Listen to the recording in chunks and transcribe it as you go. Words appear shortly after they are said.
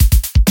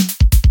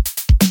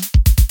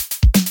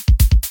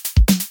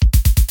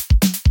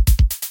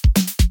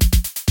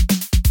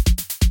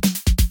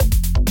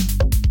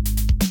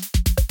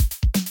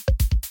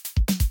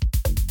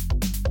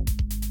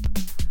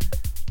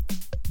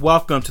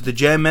Welcome to the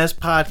JMS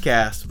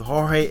Podcast with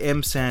Jorge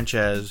M.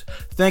 Sanchez.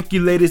 Thank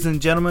you, ladies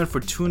and gentlemen, for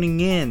tuning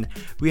in.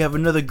 We have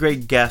another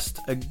great guest.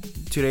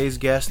 Today's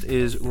guest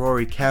is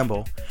Rory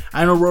Campbell.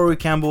 I know Rory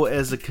Campbell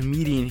as a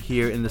comedian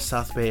here in the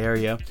South Bay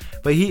area,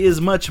 but he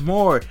is much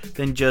more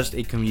than just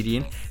a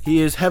comedian.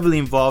 He is heavily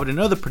involved in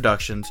other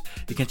productions.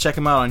 You can check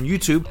him out on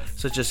YouTube,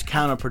 such as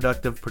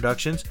Counterproductive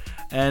Productions,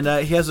 and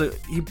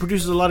he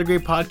produces a lot of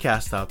great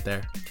podcasts out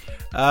there.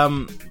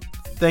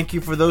 Thank you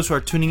for those who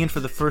are tuning in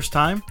for the first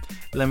time.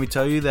 Let me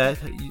tell you that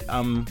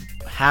I'm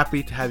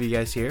happy to have you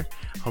guys here.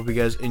 Hope you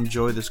guys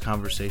enjoy this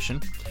conversation.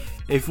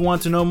 If you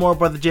want to know more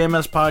about the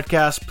JMS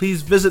Podcast,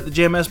 please visit the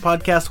JMS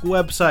Podcast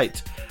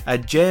website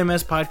at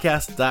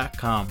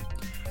jmspodcast.com.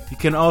 You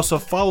can also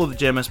follow the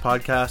JMS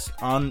Podcast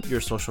on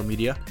your social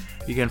media.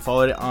 You can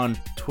follow it on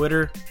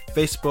Twitter,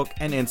 Facebook,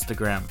 and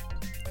Instagram.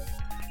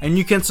 And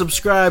you can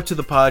subscribe to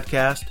the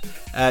podcast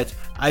at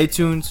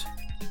iTunes,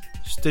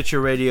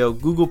 Stitcher Radio,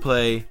 Google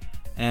Play,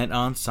 and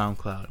on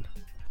SoundCloud.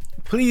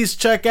 Please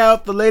check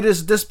out the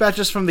latest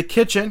Dispatches from the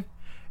Kitchen.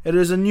 It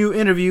is a new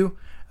interview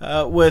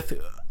with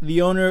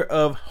the owner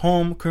of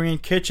Home Korean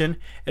Kitchen.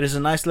 It is a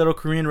nice little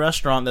Korean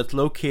restaurant that's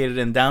located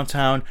in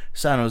downtown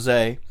San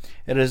Jose.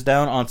 It is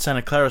down on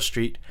Santa Clara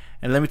Street.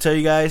 And let me tell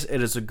you guys,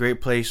 it is a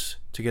great place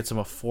to get some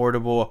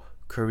affordable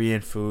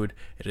Korean food.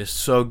 It is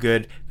so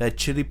good. That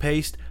chili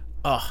paste,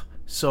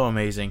 so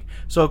amazing.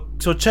 So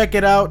check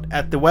it out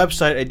at the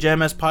website at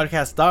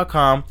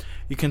jmspodcast.com.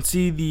 You can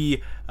see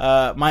the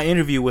my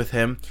interview with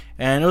him,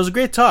 and it was a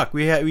great talk.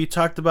 We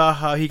talked about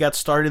how he got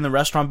started in the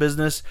restaurant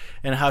business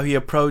and how he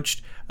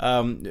approached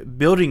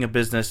building a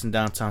business in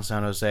downtown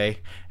San Jose,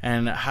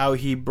 and how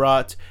he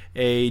brought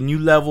a new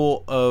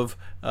level of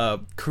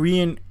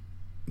Korean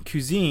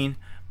cuisine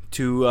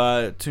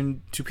to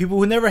people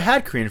who never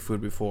had Korean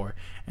food before,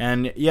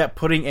 and yet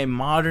putting a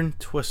modern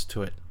twist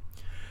to it.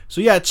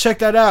 So yeah, check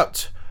that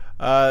out.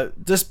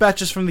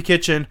 Dispatches from the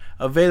Kitchen,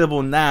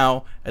 available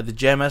now at the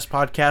JMS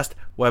Podcast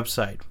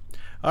website.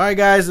 All right,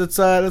 guys, let's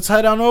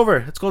head on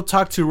over. Let's go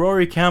talk to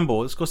Rory Campbell.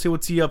 Let's go see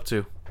what's he up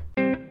to.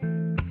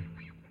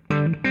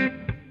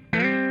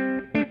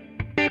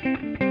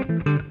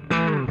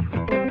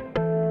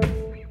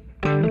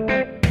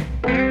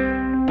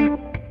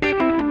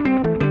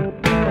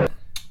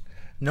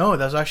 No,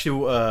 that's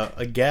actually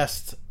a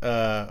guest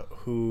an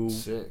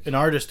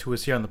artist who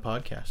was here on the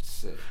podcast.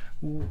 Sick.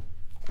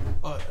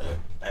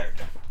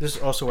 This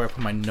is also where I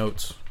put my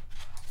notes.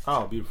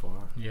 Oh, beautiful.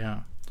 Huh?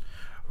 Yeah.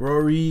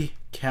 Rory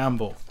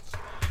Campbell.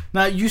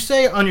 Now, you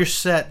say on your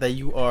set that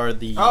you are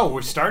the... Oh,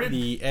 we started?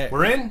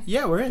 We're in?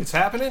 Yeah, we're in. It's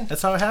happening?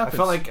 That's how it happens.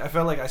 I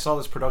felt like I saw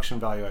this production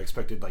value. I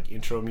expected, like,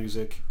 intro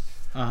music.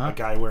 A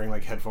guy wearing,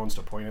 like, headphones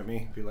to point at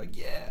me. Be like,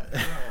 yeah,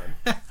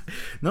 come on.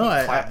 No,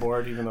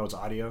 clapboard, even though it's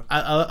audio.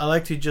 I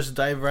like to just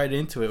dive right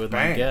into it with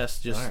my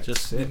guests.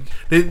 Sick.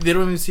 They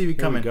don't even see me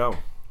coming.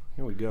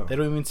 Here we go. They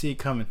don't even see it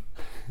coming.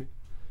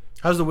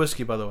 How's the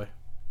whiskey, by the way?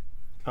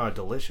 Oh,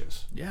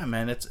 delicious. Yeah,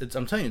 man. It's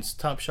I'm telling you, it's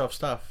top shelf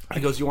stuff. He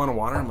goes, "You want a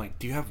water?" I'm like,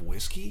 "Do you have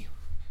whiskey?"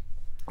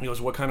 He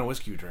goes, "What kind of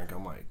whiskey you drink?"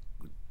 I'm like,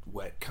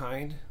 "Wet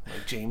kind,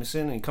 like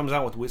Jameson." And he comes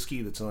out with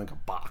whiskey that's in like a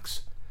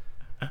box,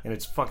 and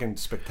it's fucking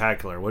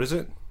spectacular. What is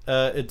it?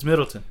 It's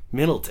Middleton.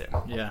 Middleton.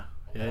 Yeah.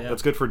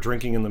 That's good for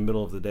drinking in the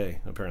middle of the day,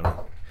 apparently.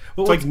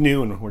 Well, it's like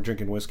noon. We're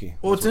drinking whiskey.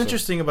 Well, what's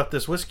interesting about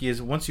this whiskey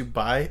is once you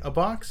buy a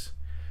box,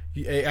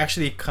 it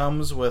actually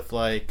comes with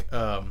like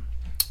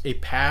a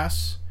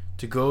pass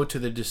to go to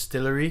the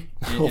distillery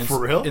for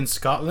real? In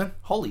Scotland.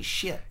 Holy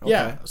shit. Okay.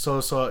 Yeah. So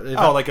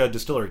like a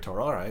distillery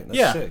tour. All right.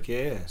 That's sick.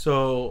 Yeah.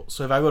 So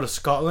if I go to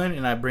Scotland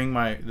and I bring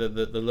my the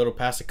little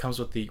pass that comes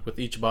with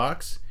each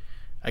box,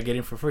 I get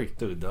in for free.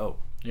 Dude,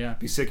 dope. Yeah. It'd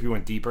be sick if we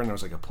went deeper and there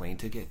was like a plane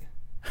ticket.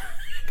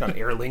 Got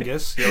Aer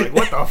Lingus. You're like,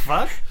 what the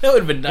fuck? That would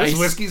have been nice. This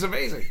whiskey's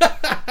amazing.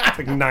 It's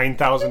like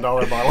 $9,000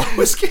 bottle of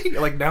whiskey.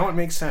 You're like, now it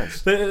makes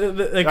sense. I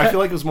feel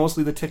like it was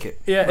mostly the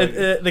ticket. Yeah, like,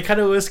 the kind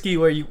of whiskey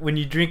where when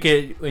you drink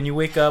it, when you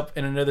wake up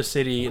in another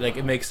city, like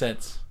it makes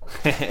sense.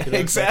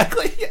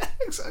 Exactly. Yeah,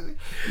 exactly.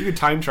 You can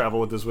time travel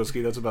with this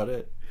whiskey. That's about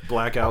it.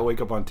 Blackout.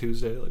 Wake up on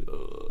Tuesday. Like,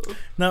 ugh.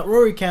 Now,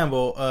 Rory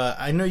Campbell,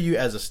 I know you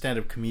as a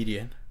stand-up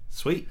comedian.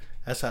 Sweet.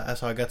 That's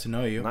how I got to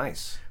know you.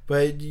 Nice.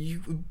 But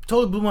you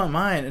totally blew my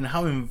mind and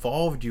how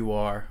involved you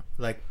are,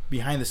 like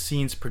behind the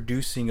scenes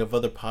producing of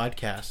other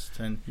podcasts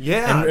and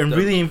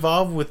really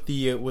involved with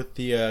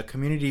the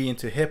community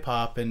into hip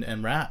hop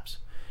and raps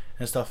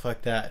and stuff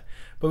like that.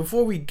 But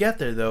before we get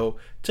there, though,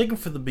 take them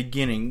from the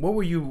beginning. Where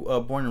were you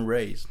born and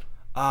raised?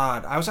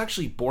 I was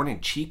actually born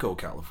in Chico,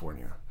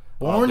 California.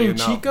 Born in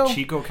Chico?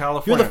 Chico,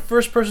 California. You're the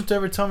first person to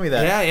ever tell me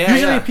that. Yeah.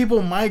 Usually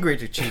people migrate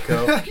to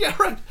Chico. Yeah,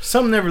 right.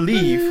 Some never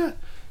leave. Yeah.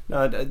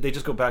 They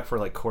just go back for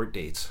like court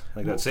dates.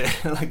 Like that's it.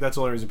 Like that's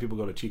the only reason people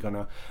go to Chico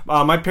now.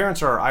 My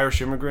parents are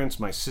Irish immigrants.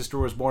 My sister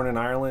was born in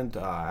Ireland.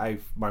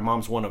 My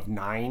mom's one of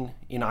 9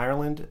 in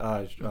Ireland.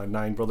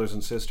 9 brothers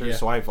and sisters. Yeah.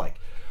 So I have like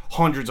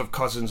hundreds of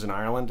cousins in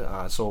Ireland.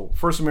 So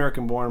first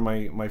American born.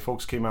 My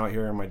folks came out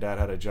here, and my dad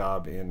had a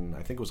job in,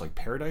 I think it was like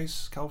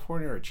Paradise,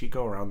 California, or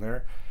Chico, around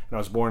there. And I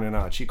was born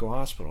in Chico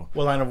Hospital.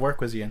 What line of work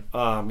was he in?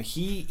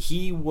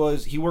 He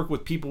worked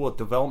with people with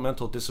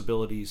developmental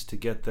disabilities to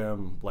get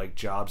them like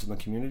jobs in the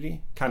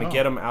community, kind of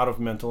get them out of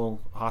mental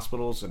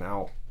hospitals and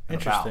out.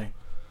 Interesting,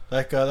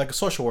 like a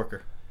social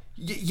worker.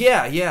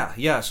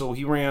 Yeah. So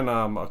he ran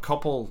a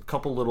couple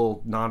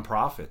little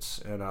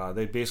nonprofits, and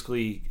they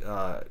basically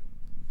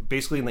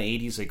in the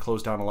 80s they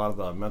closed down a lot of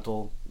the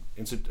mental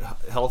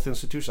health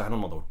institutions. I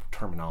don't know the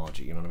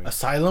terminology, you know what I mean?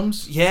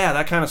 Asylums? Yeah,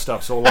 that kind of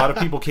stuff. So a lot of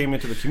people came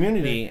into the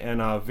community and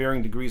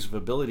varying degrees of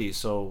ability.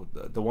 So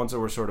the ones that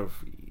were sort of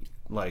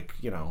like,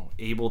 you know,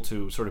 able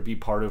to sort of be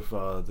part of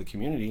the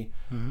community,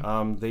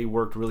 they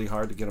worked really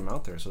hard to get them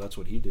out there. So that's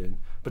what he did.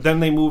 But then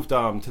they moved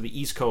to the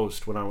East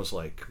Coast when I was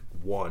like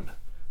 1.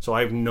 So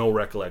I have no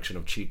recollection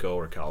of Chico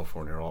or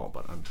California at all,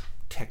 but I'm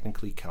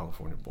technically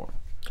California born.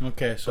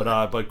 Okay, so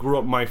but grew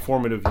up my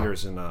formative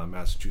years in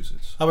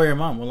Massachusetts. How about your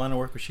mom? What line of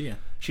work was she in?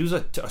 She was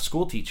a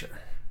school teacher.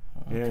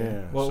 Okay.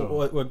 Yeah.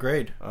 What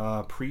grade?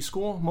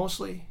 Preschool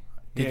mostly.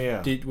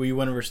 Were you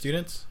one of her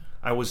students?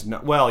 I was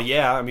not. Well,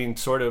 yeah. I mean,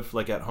 sort of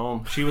like at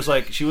home. She was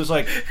the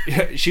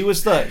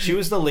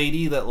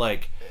lady that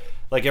like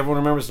everyone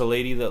remembers the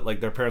lady that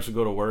like their parents would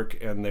go to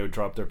work and they would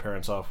drop their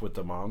parents off with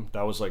the mom.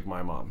 That was like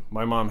my mom.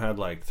 My mom had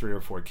like 3 or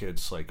 4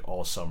 kids like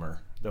all summer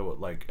that would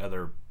like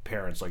other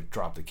parents like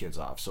drop the kids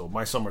off. So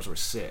my summers were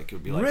sick. It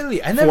would be like really?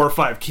 4 or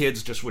 5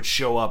 kids just would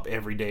show up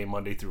every day,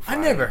 Monday through Friday.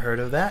 I never heard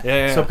of that.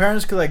 Yeah. So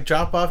parents could like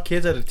drop off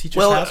kids at a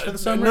teacher's house for the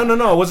summer?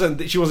 No. It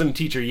wasn't. She wasn't a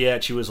teacher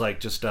yet. She was like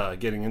just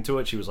getting into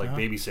it. She was like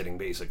babysitting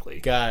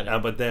basically. Got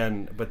it.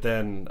 But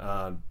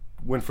then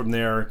went from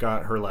there,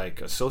 got her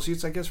like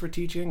associates, I guess, for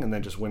teaching, and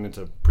then just went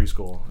into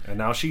preschool. And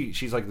now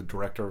she's like the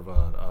director of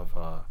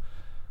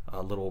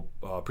a little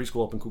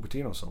preschool up in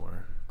Cupertino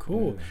somewhere.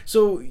 Cool. Yeah.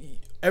 So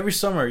every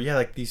summer,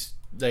 like these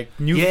like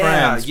new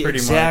friends, pretty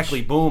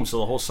exactly. much. Boom. So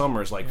the whole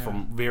summer is like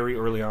from very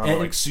early on,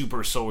 like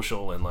super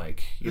social and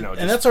like, you know,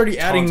 just and that's already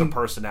tons adding of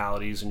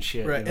personalities and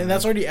shit. Right, you know? and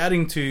that's already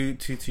adding to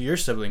your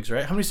siblings,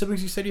 right? How many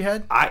siblings you said you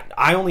had?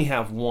 I only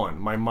have one.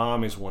 My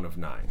mom is one of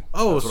 9.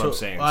 Oh, that's what I'm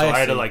saying. So I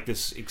had like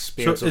this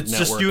expansive So it's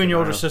network just you and your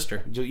older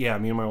sister. Yeah,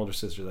 me and my older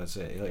sister. That's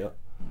it.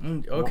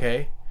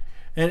 Okay.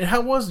 And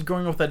how was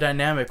growing up with that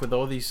dynamic with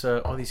all these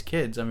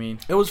kids? I mean,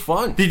 it was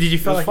fun. Did you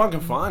feel it was like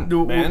fucking fun,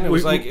 man? It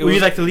was like were you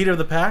like the leader of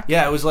the pack?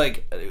 Yeah, it was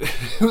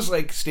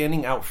like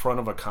standing out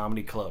front of a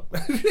comedy club.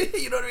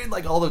 You know what I mean?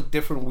 Like all the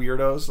different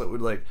weirdos that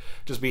would like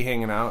just be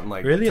hanging out and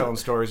like telling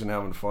stories and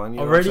having fun. You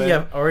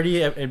know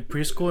already in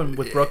preschool and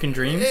with broken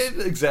dreams.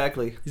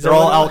 Exactly. They're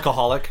all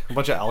alcoholic. A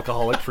bunch of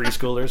alcoholic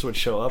preschoolers would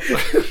show up.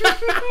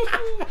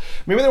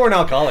 Maybe they weren't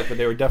alcoholic, but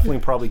they were definitely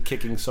probably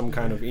kicking some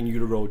kind of in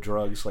utero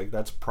drugs. Like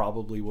that's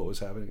probably what was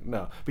happening.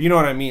 No, but you know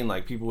what I mean.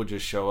 Like people would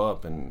just show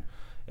up, and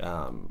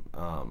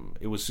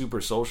it was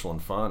super social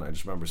and fun. I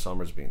just remember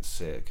summers being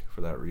sick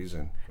for that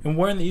reason. And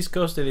where in the East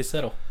Coast did they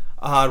settle?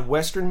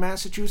 Western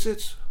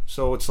Massachusetts.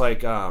 So it's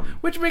like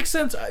which makes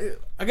sense.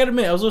 I gotta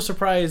admit, I was a little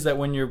surprised that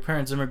when your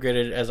parents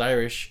immigrated as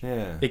Irish,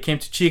 they came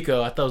to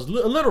Chico. I thought it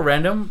was a little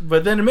random,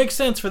 but then it makes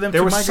sense for them to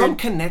migrate. There was some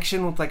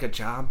connection with like a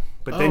job,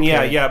 but then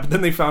but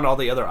then they found all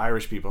the other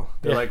Irish people.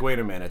 They're like, wait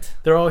a minute,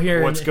 they're all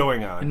here. What's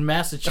going on in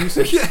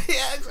Massachusetts? yeah,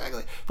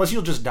 exactly. Plus,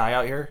 you'll just die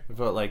out here.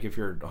 But like if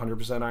you're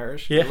 100%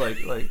 Irish,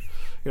 like.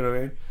 You know what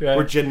I mean? Right.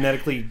 We're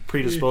genetically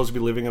predisposed to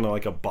be living in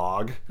like a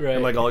bog, right?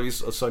 And like all of a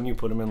sudden you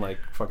put them in like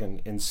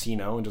fucking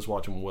Encino and just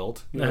watch them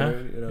wilt. You know what I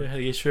mean? You know? Yeah,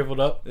 they get shriveled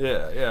up.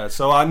 Yeah.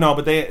 So no,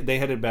 but they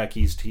headed back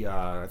east.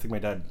 I think my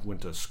dad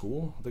went to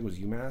school. I think it was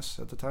UMass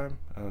at the time,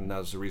 and that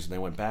was the reason they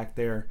went back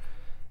there.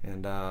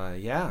 And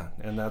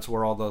and that's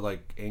where all the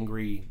like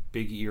angry,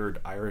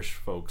 big-eared Irish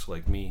folks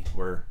like me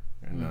were,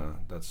 and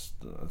that's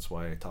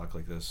why I talk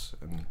like this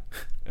and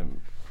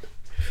am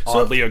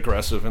oddly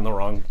aggressive in the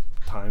wrong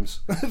times.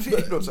 You know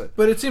what I'm saying?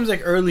 But it seems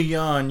like early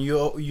on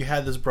you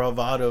had this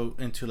bravado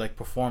into like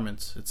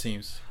performance. It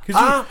seems.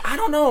 I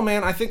don't know,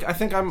 man. I think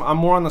I'm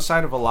more on the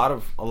side of a lot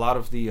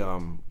of the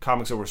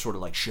comics that were sort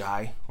of like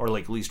shy or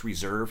like least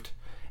reserved,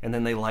 and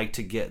then they like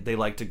to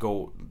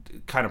go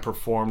kind of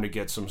perform to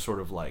get some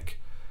sort of like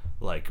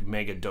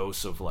mega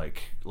dose of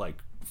like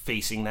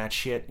facing that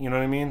shit, you know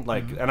what I mean?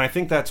 Like, and I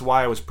think that's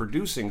why I was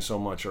producing so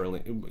much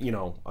early. You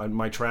know,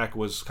 my track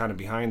was kind of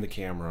behind the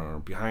camera or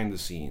behind the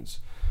scenes.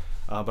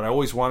 But I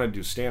always wanted to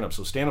do stand-up.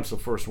 So stand-up's the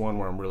first one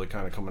where I'm really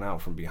kind of coming out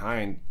from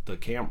behind the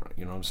camera.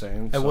 You know what I'm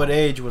saying? At what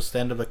age was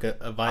stand-up like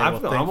a viable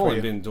thing for you? I've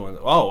only been doing...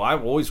 I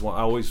always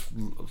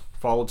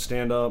followed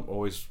stand-up,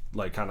 always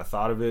like kind of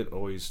thought of it,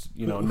 always,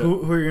 you know...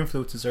 Who are your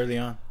influences early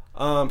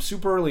on?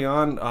 Super early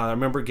on, I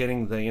remember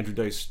getting the Andrew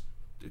Dice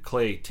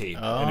Clay tape,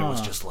 and it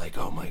was just like,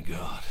 oh my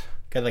God.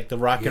 Got like the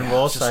rock and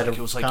roll side of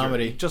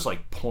comedy. Just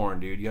like porn,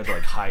 dude. You had to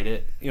like hide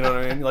it. You know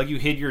what I mean? Like you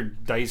hid your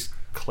Dice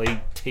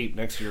Clay tape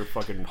next to your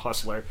fucking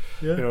Hustler.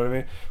 Yeah. You know what I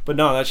mean? But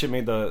no, that shit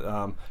made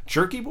the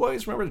Jerky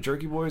Boys. Remember the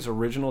Jerky Boys?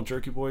 Original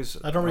Jerky Boys?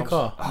 I don't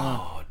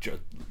recall.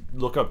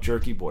 Look up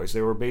Jerky Boys.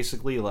 They were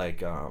basically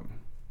like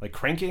like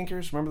Crank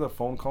Anchors. Remember the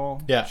phone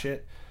call Yeah.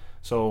 shit?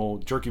 So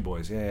Jerky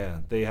Boys, yeah,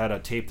 they had a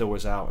tape that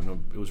was out,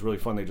 and it was really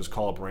fun. They just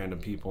call up random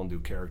people and do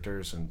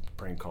characters and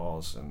prank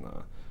calls, and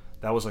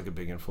that was like a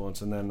big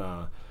influence. And then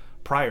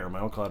Pryor, my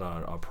uncle had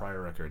a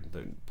Pryor record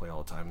that he'd play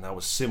all the time, and that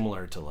was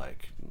similar to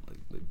like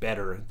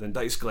better than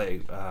Dice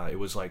Clay. It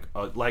was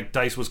like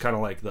Dice was kind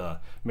of like the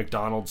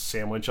McDonald's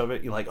sandwich of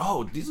it. You're like,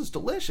 oh, this is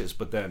delicious,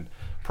 but then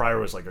Pryor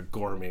was like a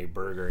gourmet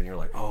burger, and you're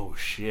like, oh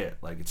shit,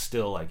 like it's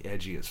still like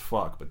edgy as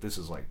fuck, but this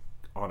is like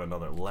on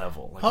another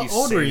level. Like, How he's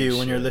old were saying you when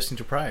shit. you're listening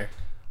to Pryor?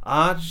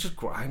 Just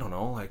I don't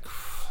know, like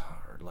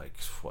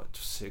what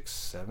 6,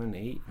 7,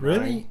 8.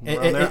 Really? 9,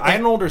 around there. I had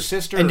an older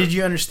sister. And did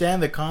you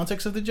understand the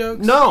context of the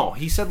jokes? No,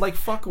 he said like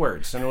fuck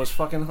words, and it was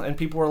fucking, and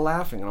people were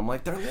laughing, and I'm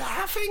like, they're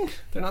laughing.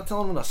 They're not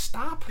telling him to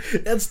stop.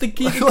 That's the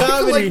key to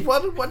comedy.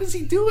 like, what is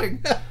he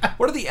doing?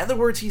 What are the other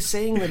words he's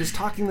saying that is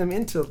talking them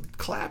into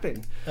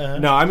clapping?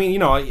 No, I mean,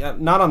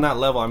 not on that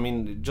level. I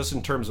mean, just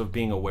in terms of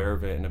being aware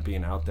of it and it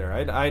being out there.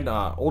 I had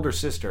older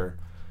sister,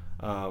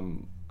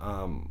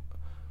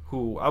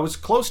 who I was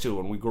close to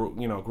when we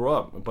grew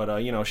up, but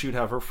she would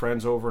have her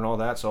friends over and all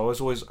that. So I was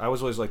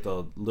always like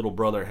the little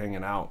brother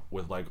hanging out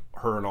with like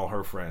her and all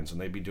her friends, and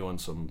they'd be doing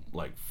some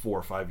like 4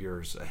 or 5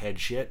 years ahead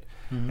shit,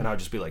 and I'd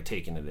just be like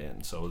taking it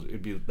in. So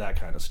it'd be that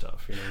kind of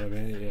stuff, you know what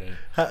I mean?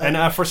 Yeah.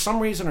 And for some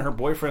reason, her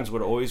boyfriends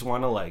would always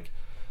want to like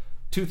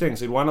two things.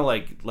 They'd want to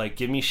like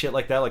give me shit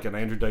like that, like an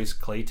Andrew Dice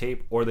Clay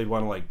tape, or they'd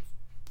want to like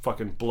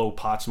fucking blow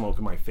pot smoke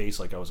in my face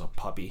like I was a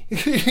puppy.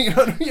 you know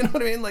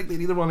what I mean? Like they'd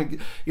either want to,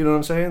 you know what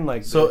I'm saying?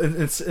 Like so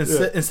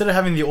instead of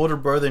having the older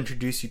brother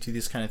introduce you to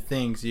these kind of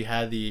things, you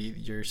had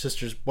your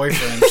sister's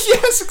boyfriend.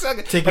 Yes,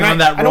 exactly. Taking on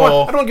that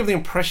role. I don't want to give the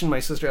impression my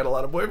sister had a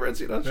lot of boyfriends.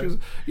 She was,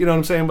 you know what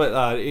I'm saying?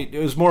 But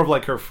it was more of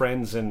like her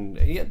friends and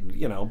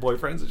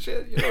boyfriends and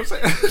shit. You know what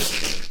I'm saying?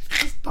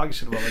 Just talking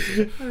shit about my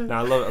sister. No,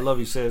 I love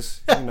you,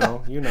 sis.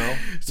 You know.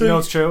 So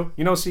it's true.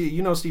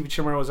 Stevie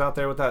Chimera was out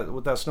there with that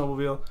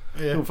snowmobile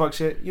doing fuck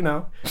shit. You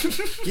know.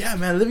 Yeah,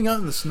 man, living out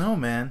in the snow,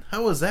 man.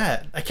 How was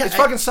that? It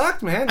fucking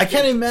sucked, man. I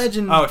can't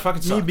imagine it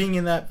fucking sucked. me being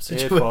in that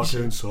situation. It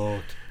fucking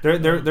sucked.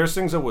 There's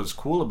things that was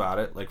cool about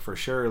it, like for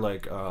sure,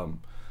 like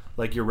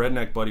your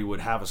redneck buddy would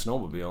have a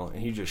snowmobile and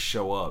he'd just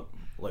show up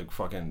like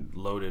fucking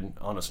loaded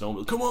on a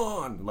snowmobile. Come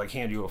on, like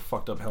hand you a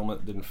fucked up helmet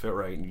that didn't fit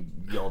right,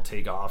 and you all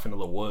take off into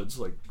the woods,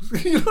 like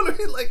you know what I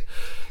mean, like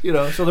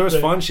So there was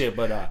fun shit,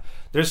 but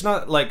there's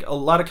not like a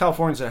lot of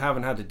Californians that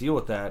haven't had to deal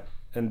with that.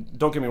 And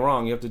don't get me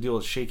wrong, you have to deal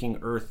with shaking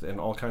earth and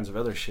all kinds of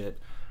other shit.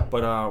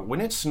 But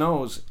when it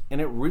snows, and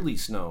it really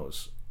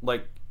snows,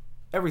 like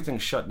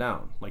everything's shut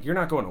down. Like you're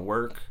not going to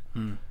work.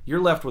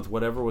 You're left with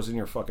whatever was in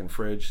your fucking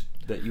fridge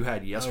that you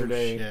had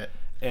yesterday. Oh, shit.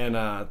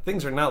 And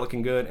things are not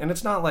looking good. And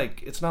it's not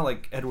like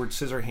Edward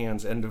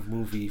Scissorhands' end of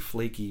movie,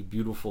 flaky,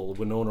 beautiful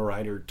Winona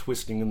Ryder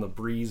twisting in the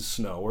breeze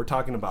snow. We're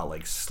talking about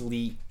like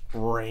sleet,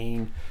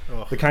 rain,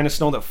 the kind of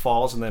snow that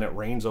falls and then it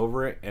rains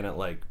over it, and it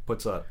like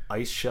puts a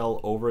ice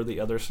shell over the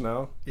other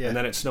snow, and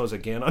then it snows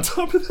again on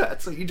top of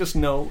that. So you just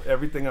know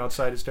everything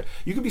outside is.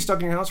 You could be stuck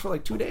in your house for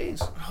like 2 days.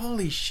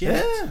 Holy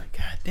shit! Yeah.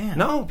 God damn.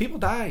 No, people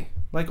die.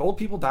 Like old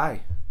people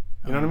die.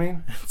 You know what I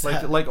mean?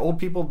 Like old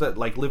people that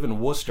like live in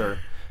Worcester,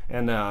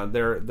 and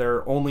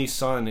their only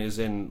son is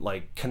in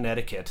like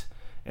Connecticut,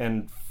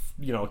 and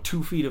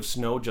 2 feet of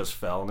snow just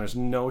fell, and there's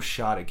no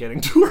shot at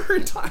getting to her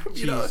in time.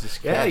 Jesus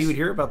Christ. Yeah, you would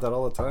heat about that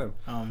all the time.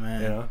 Oh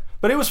man. Yeah,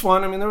 but it was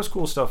fun. I mean, there was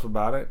cool stuff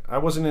about it. I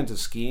wasn't into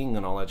skiing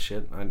and all that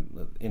shit.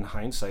 In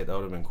hindsight, that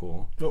would have been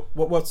cool.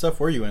 What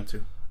stuff were you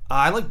into?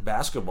 I like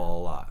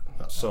basketball a lot.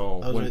 So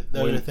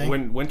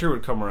when winter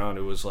would come around,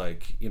 it was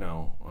like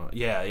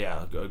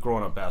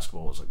growing up,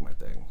 basketball was like my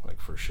thing, like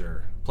for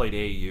sure. Played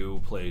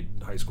AAU,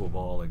 played high school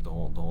ball, like the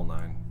whole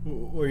nine.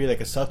 Were you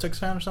like a Celtics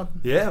fan or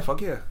something? Yeah, fuck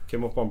yeah.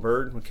 Came up on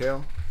Bird,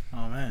 McHale.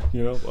 Oh man.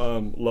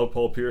 Love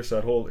Paul Pierce,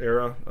 that whole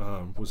era.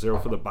 Was there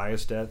for the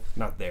Bias death?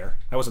 Not there.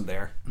 I wasn't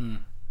there.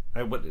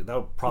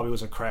 That probably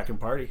was a cracking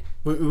party.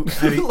 When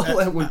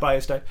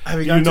Bias died.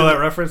 Did you know that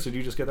reference? Did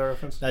you just get that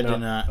reference? I did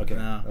not. Okay.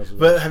 No.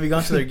 But have you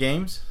gone to their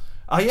games?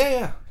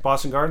 Yeah.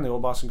 Boston Garden, the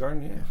old Boston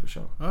Garden. Yeah, for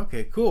sure.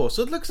 Okay, cool.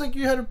 So it looks like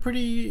you had a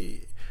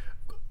pretty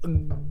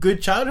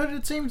good childhood,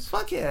 it seems.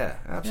 Fuck yeah,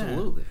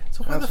 absolutely. Yeah.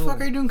 So why the fuck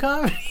are you doing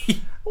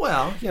comedy?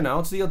 Well,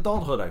 it's the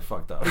adulthood I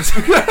fucked up.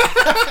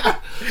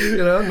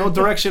 No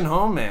direction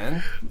home,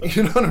 man.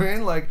 You know what I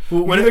mean? Like,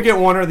 you either get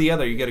one or the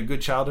other. You get a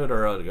good childhood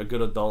or a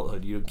good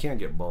adulthood. You can't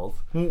get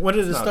both. When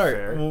did it start?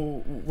 Fair.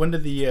 When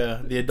did the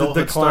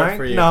adulthood start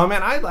for you? No,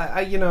 man.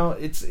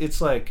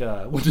 It's like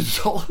when did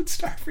adulthood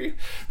start for you?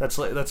 That's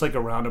like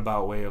a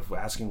roundabout way of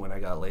asking when I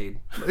got laid.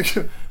 Like,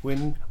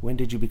 when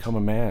did you become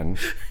a man?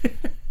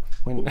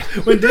 When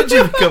did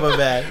you become a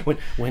man?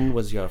 When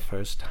was your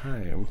first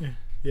time?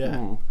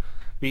 Yeah.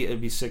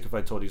 It'd be sick if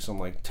I told you some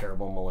like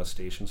terrible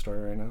molestation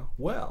story right now.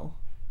 Well,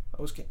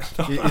 I was.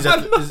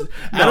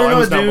 I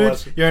don't know,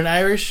 dude. You're an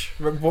Irish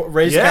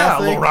raised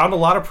Catholic. Yeah, around a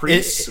lot of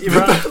priests. In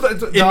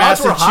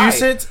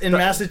Massachusetts,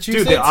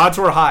 dude, the odds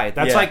were high.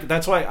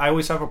 That's why I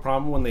always have a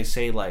problem when they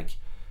say like,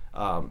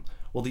 well,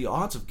 the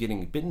odds of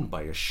getting bitten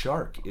by a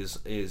shark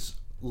is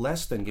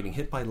less than getting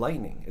hit by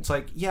lightning. It's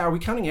like, yeah, are we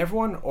counting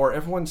everyone or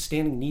everyone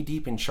standing knee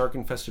deep in shark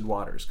infested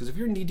waters? Because if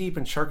you're knee deep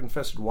in shark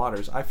infested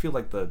waters, I feel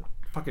like the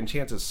fucking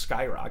chances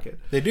skyrocket.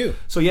 They do.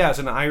 So yeah, as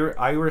an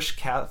Irish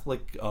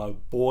Catholic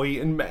boy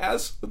in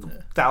mass,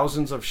 with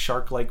thousands of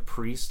shark-like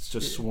priests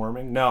just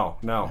swarming. No.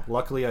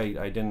 Luckily,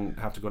 I didn't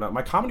have to go down.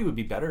 My comedy would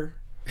be better.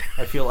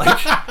 I feel like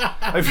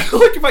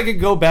if I could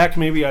go back,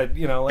 maybe I don't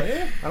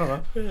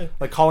know,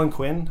 like Colin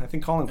Quinn. I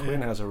think Colin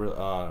Quinn has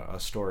a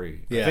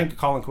story. Yeah. I think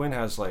Colin Quinn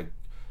has like,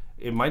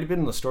 it might have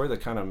been the story that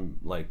kind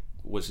of like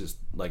was his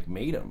like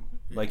made him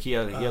like he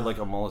had like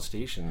a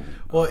molestation.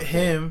 Well,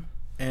 him.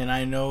 And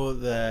I know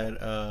that,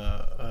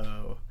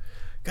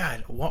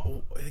 God,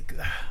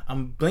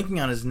 I'm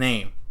blanking on his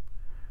name.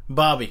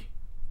 Bobby.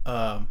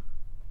 Bobby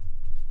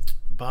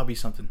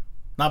something.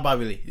 Not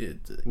Bobby Lee.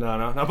 No,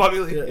 not Bobby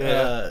Lee.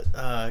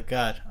 Yeah.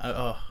 God.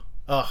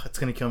 It's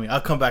going to kill me. I'll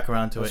come back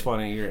around to it. It's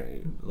funny. You're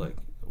like,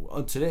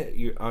 today,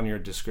 you're on your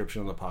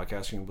description of the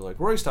podcast, you're going to be like,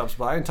 Roy stops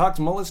by and talks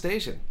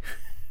molestation.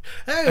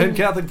 Hey. And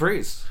Catholic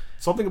priests.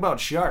 Something about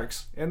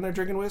sharks. And they're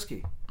drinking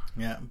whiskey.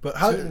 Yeah, but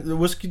how the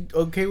whiskey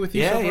okay with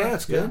you? Yeah, so far? yeah,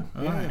 it's good.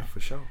 Yeah, Yeah, for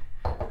sure.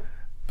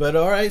 But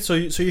all right, so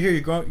you're here.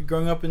 You're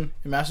growing up in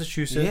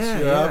Massachusetts. Yeah,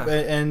 you're yeah. Up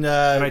and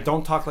I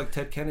don't talk like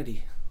Ted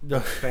Kennedy.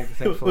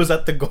 Thankfully. Was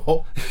that the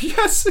goal?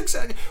 Yes,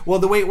 exactly. Well,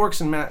 the way it works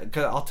in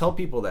cause I'll tell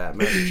people that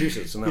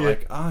Massachusetts, and they're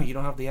like, "Oh, you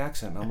don't have the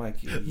accent." I'm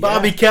like, yeah.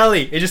 Bobby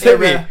Kelly. It just hit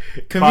me.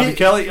 Bobby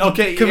Kelly.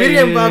 Okay,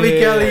 Comedian Bobby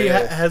Kelly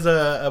yeah. has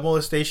a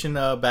molestation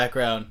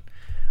background.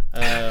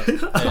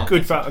 A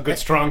good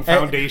strong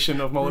foundation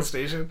of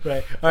molestation.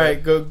 Right. All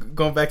right.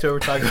 Going back to what we're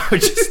talking about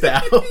just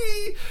now.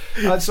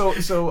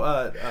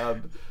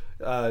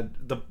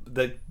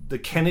 The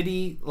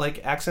Kennedy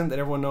like accent that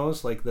everyone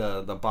knows, like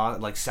the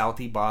like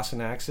Southie Boston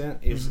accent,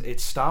 is it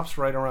stops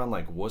right around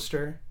like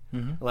Worcester,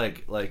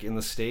 like in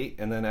the state,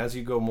 and then as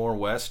you go more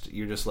west,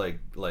 you're just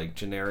like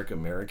generic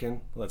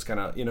American. That's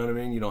kind of, you know what I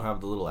mean. You don't have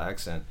the little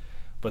accent.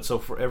 But so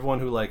for everyone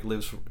who like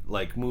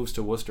moves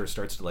to Worcester,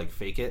 starts to like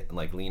fake it and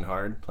like lean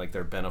hard, like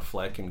they're Ben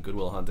Affleck in Good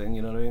Will Hunting,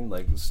 you know what I mean?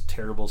 Like this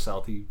terrible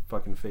Southie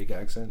fucking fake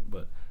accent.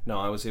 But no,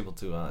 I was able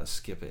to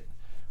skip it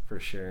for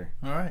sure.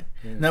 All right.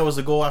 Yeah. And that was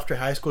the goal after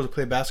high school to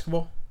play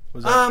basketball?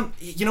 Was that...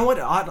 You know what?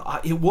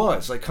 It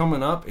was like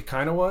coming up. It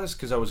kind of was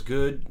because I was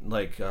good,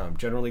 like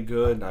generally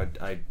good.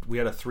 We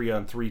had a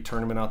 3-on-3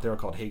 tournament out there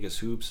called Hagus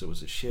Hoops. It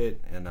was a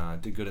shit, and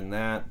did good in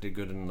that. Did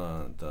good in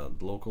the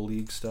local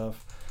league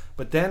stuff.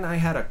 But then I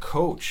had a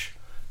coach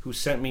who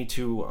sent me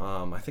to,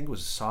 I think it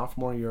was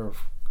sophomore year of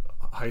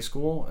high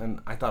school, and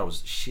I thought it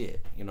was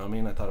shit. You know what I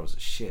mean? I thought it was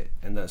shit.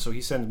 And so he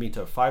sent me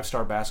to a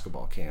 5-star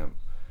basketball camp,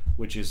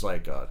 which is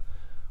like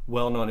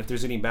well-known. If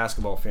there's any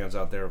basketball fans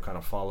out there who kind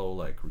of follow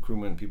like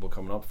recruitment, people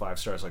coming up,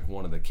 5-star is like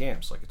one of the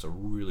camps. Like it's a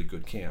really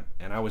good camp.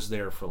 And I was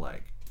there for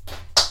like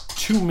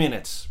 2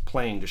 minutes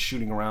playing, just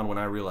shooting around when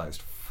I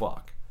realized,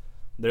 fuck,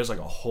 there's like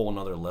a whole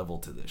nother level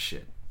to this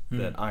shit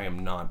that I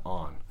am not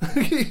on.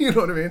 You know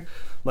what I mean?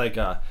 Like,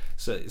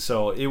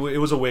 so it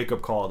was a wake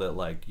up call that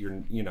like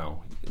you're, you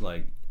know,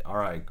 like, all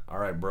right,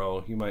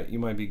 bro, you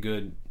might be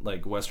good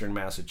like Western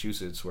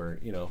Massachusetts where,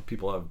 you know,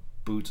 people have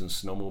boots and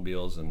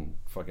snowmobiles and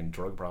fucking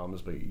drug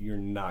problems, but you're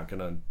not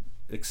gonna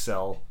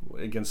excel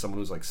against someone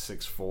who's like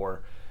 6'4"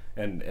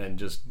 and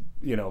just,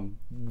 you know,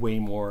 way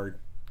more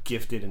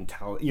gifted and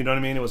talent. You know what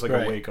I mean? It was like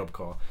a wake up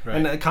call. Right.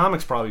 And the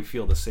comics probably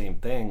feel the same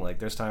thing. Like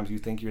there's times you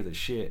think you're the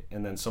shit,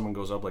 and then someone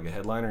goes up like a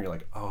headliner, and you're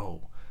like,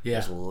 oh,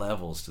 there's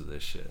levels to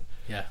this shit.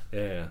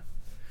 Yeah.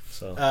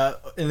 So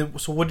and then,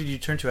 so what did you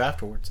turn to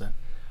afterwards then?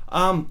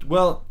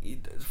 Well,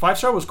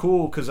 5-star was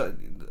cool because a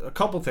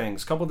couple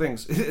things.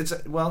 It's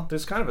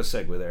there's kind of a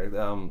segue there.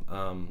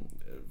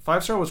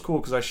 5-star was cool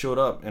because I showed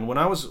up, and when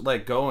I was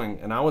like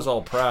going, and I was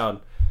all proud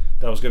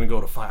that I was going to go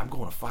to 5. I'm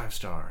going to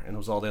 5-star, and it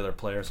was all the other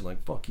players. I'm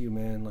like, fuck you,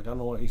 man. Like I don't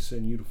know why he's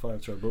sending you to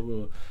 5-star. Blah,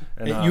 blah.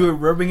 And you were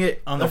rubbing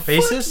it on their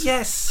faces.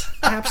 Yes,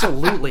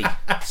 absolutely.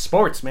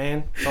 Sports,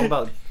 man. It's all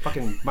about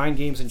fucking mind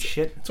games and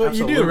shit. That's what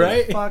you do,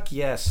 right? Fuck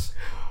yes.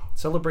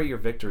 Celebrate your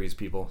victories,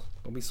 people.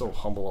 Don't be so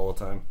humble all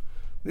the time.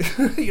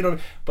 You know.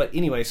 But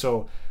anyway,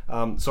 so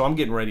I'm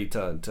getting ready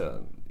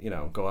to you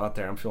know, go out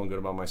there. I'm feeling good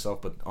about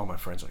myself, but all my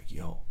friends are like,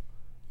 yo,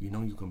 you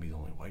know, you're gonna be the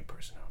only white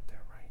person out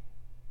there, right?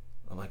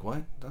 I'm like,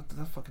 what?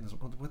 That fucking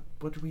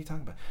what are you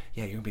talking about?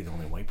 Yeah, you're gonna be the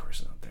only white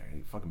person out there.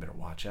 You fucking better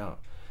watch out.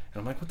 And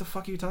I'm like, what the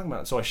fuck are you talking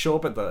about? So I show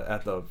up at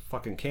the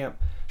fucking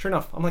camp. Sure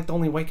enough, I'm like the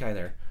only white guy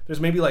there.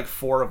 There's maybe like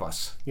 4 of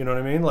us. You know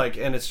what I mean? Like,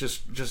 and it's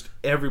just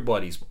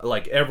everybody's,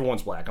 like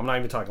everyone's black. I'm not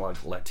even talking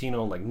like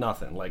Latino, like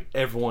nothing. Like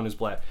everyone is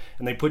black.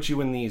 And they put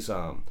you in these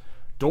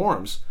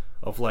dorms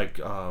of like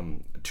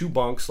 2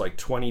 bunks, like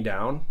 20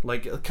 down,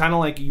 like kind of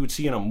like you would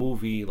see in a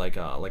movie, like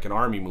an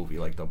army movie,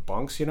 like the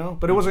bunks, you know.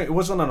 But it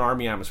wasn't an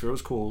army atmosphere. It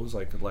was cool. It was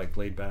like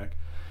laid back.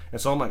 And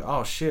so I'm like,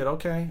 oh shit,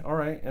 okay, all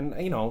right. And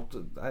you know,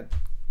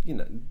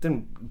 it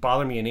didn't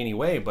bother me in any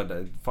way, but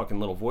the fucking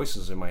little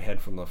voices in my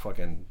head from the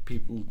fucking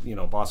people, you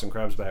know, Boston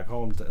Crabs back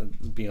home,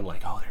 being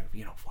like, oh, they're,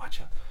 you know, watch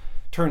out.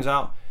 Turns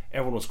out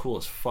everyone was cool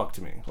as fuck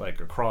to me, like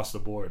across the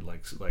board,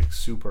 like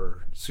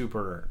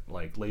super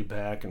like laid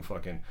back and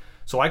fucking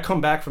So I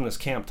come back from this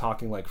camp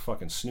talking like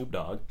fucking Snoop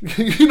Dogg.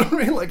 You know what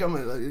I mean? Like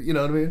you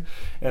know what I mean?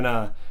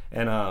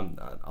 And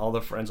all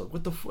the friends like,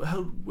 what the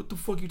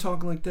fuck you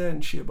talking like that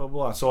and shit, blah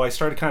blah blah. So I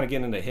started kind of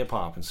getting into hip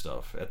hop and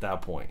stuff at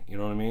that point. You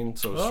know what I mean?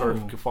 So I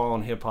started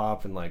following hip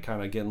hop and like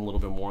kind of getting a little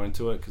bit more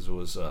into it because it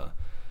was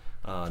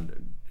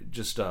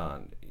just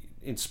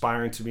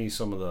inspiring to me.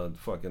 Some of the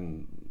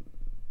fucking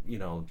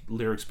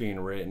lyrics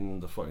being written,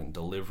 the fucking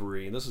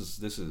delivery. This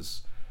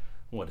is.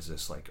 What is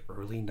this, like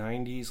early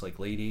 90s, like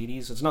late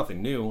 80s? It's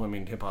nothing new. I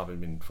mean, hip-hop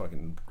had been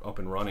fucking up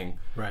and running.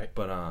 Right.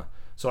 But,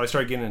 so I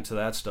started getting into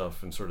that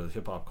stuff and sort of the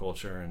hip-hop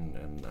culture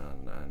and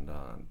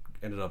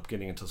ended up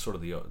getting into sort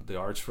of the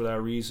arts for that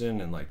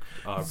reason and, like,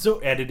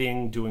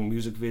 editing, doing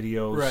music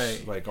videos,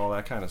 right. like all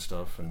that kind of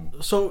stuff. And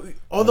so,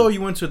 although you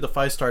went to the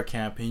 5-star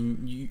camp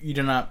and you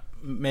did not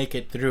make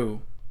it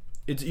through,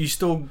 you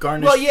still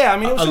garnished it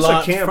was a just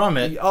lot a camp from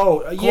it.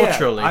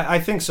 Culturally. I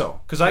think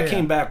so because I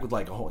came back with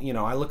like a whole.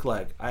 I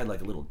had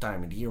like a little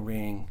diamond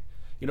earring.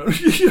 Like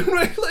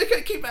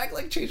I came back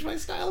like changed my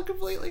style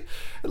completely,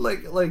 and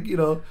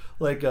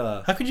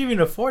how could you even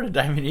afford a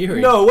diamond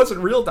earring? No, it wasn't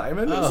real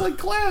diamond. It was like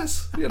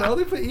glass. They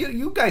put,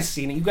 you guys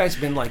seen it. You guys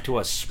been like to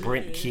a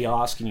Sprint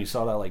kiosk and you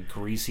saw that like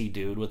greasy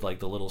dude with like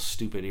the little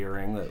stupid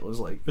earring that was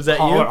like was that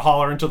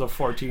hollering to the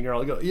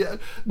 14-year-old. Go, yeah,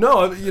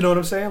 no, you know what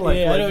I'm saying?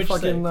 Like,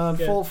 fucking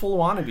full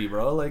wannabe,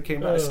 bro. Like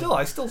came back.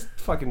 I still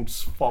fucking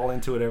fall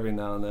into it every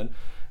now and then,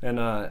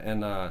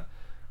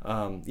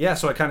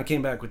 so I kind of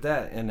came back with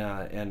that, and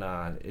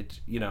it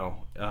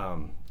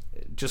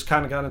just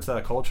kind of got into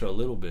that culture a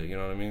little bit, you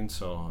know what I mean?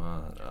 So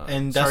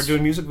and started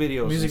doing music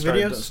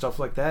videos, stuff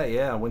like that.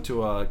 Yeah, I went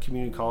to a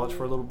community college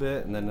for a little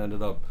bit, and then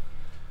ended up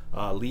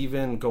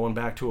leaving, going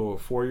back to a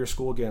 4-year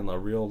school again, a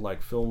real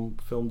like film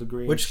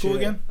degree. Which school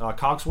again?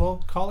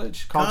 Cogswell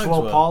College,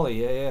 Cogswell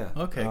Poly. Yeah.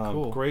 Okay,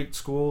 cool. Great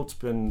school. It's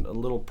been a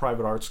little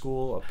private art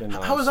school up in.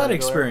 How was that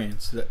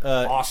experience?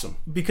 Awesome.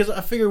 Because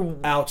I figure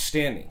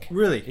outstanding.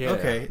 Really? Yeah.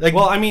 Okay. Like,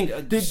 well, I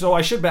mean, so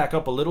I should back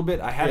up a little bit.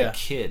 I had a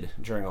kid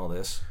during all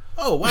this.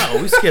 Oh wow,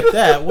 we skipped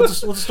that.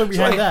 What's the story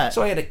behind that?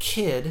 So I had a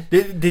kid.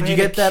 Did you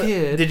get that?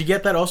 Did you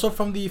get that also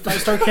from the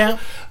 5-star camp?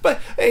 But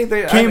hey,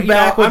 they came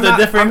back with a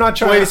different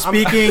way of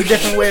speaking,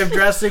 different way of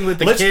dressing with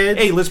the kid.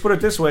 Hey, let's put it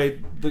this way: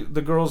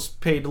 the girls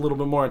paid a little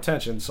bit more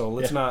attention. So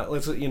let's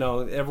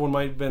everyone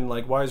might have been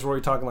like, "Why is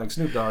Rory talking like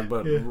Snoop Dogg?"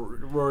 But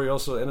Rory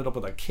also ended up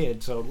with a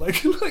kid, so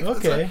like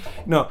okay,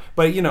 no,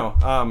 but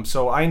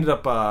so I ended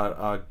up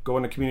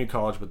going to community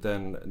college, but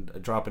then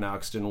dropping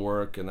out 'cause it didn't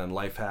work, and then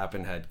life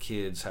happened. Had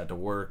kids, had to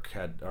work.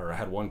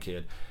 Had one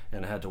kid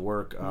and had to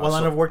work. What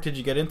line of work did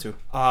you get into?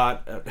 A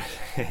lot of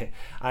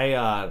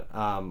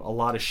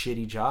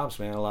shitty jobs,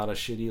 man. A lot of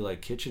shitty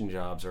like kitchen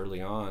jobs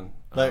early on.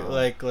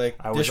 Like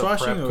I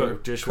dishwashing was a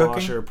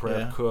dishwasher, cooking?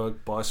 prep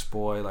cook, bus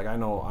boy. Like I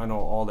know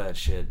all that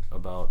shit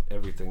about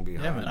everything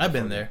behind. Yeah, man, I've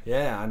been there.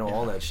 Yeah, I know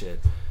all that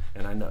shit,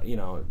 and I know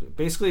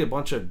basically a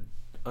bunch of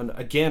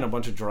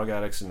drug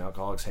addicts and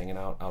alcoholics hanging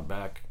out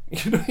back.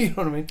 You know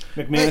what I mean?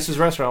 McManus's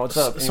restaurant. What's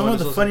up? Some of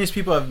the funniest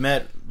people I've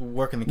met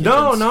work in the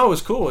kitchens. No, it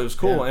was cool.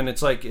 Yeah. And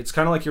it's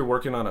kind of like you're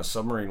working on a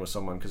submarine with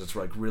someone because it's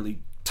like really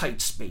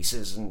tight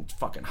spaces and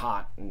fucking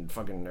hot and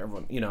fucking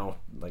everyone.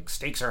 Like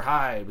stakes are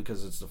high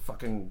because it's the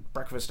fucking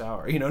breakfast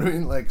hour. You know what I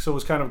mean? Like, so it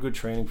was kind of good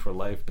training for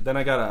life. But then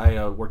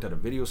I worked at a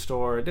video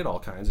store. I did all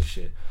kinds of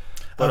shit.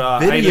 But a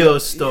video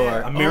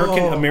store,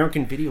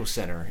 American Video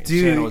Center in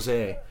San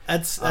Jose.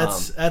 That's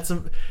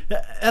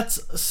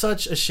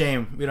such a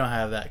shame we don't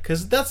have that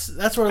because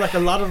that's where like a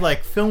lot of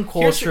like film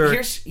culture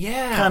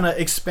kind of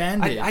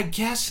expanded. I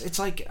guess it's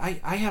like I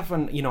have I have a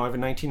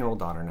 19-year-old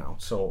daughter now,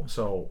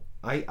 so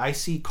I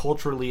see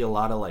culturally a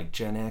lot of like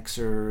Gen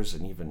Xers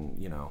and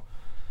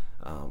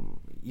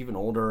even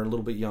older, a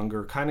little bit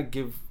younger, kind of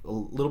give a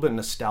little bit of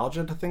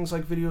nostalgia to things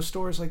like video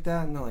stores like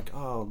that, and they're like,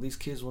 oh, these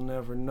kids will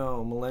never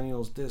know,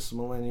 millennials this,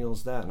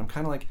 millennials that, and I'm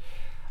kind of like,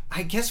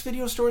 I guess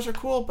video stores are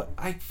cool, but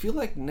I feel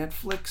like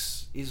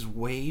Netflix is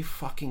way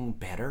fucking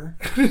better.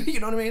 You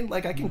know what I mean?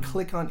 Like I can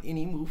click on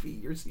any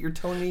movie. You're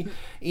telling me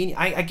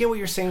I get what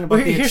you're saying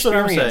about the experience, what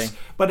I'm saying.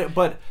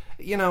 But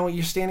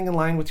you're standing in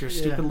line with your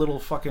stupid little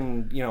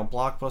fucking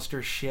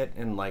Blockbuster shit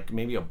and like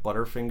maybe a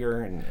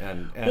Butterfinger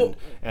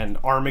and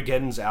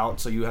Armageddon's out,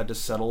 so you had to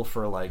settle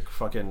for like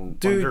fucking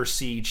Under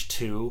Siege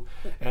 2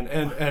 and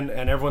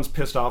everyone's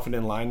pissed off and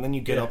in line. And then you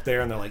get up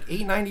there and they're like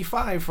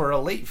 $8.95 for a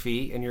late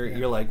fee, and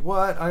you're like,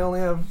 what? I only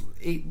have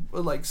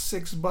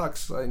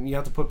 $6, and you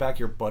have to put back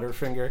your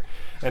Butterfinger,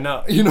 and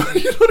you know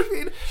what I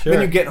mean. Sure.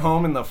 Then you get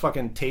home and the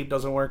fucking tape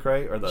doesn't work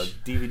right, or the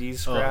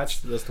DVD's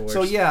scratched. That's the worst.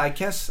 So yeah, I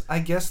guess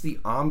the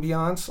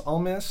ambiance I'll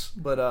miss,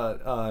 but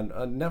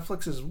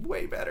Netflix is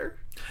way better.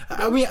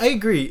 I mean, I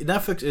agree.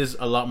 Netflix is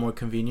a lot more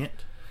convenient.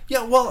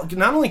 Yeah, well,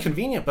 not only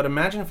convenient, but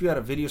imagine if you had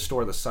a video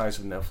store the size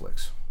of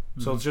Netflix.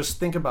 Mm-hmm. So just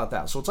think about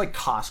that. So it's like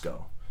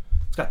Costco.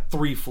 It's got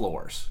 3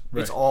 floors.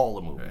 Right. It's all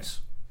the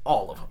movies.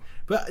 All of them.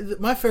 But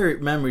my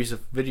favorite memories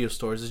of video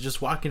stores is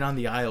just walking on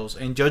the aisles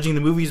and judging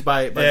the movies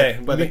by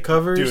the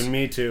covers. Dude,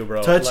 me too,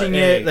 bro. Touching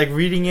it, like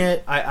reading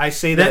it. I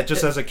say that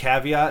just as a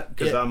caveat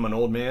because I'm an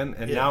old man,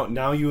 and Yeah.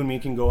 now you and me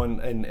can go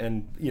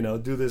and you know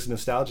do this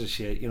nostalgia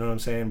shit. You know what I'm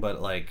saying? But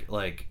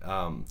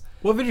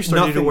What video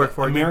store did you work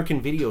for?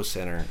 American Video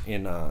Center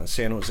in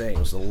San Jose. It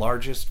was the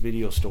largest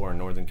video store in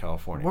Northern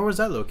California. Where was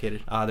that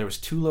located? There was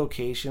 2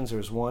 locations. There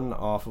was one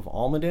off of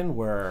Almaden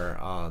where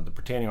the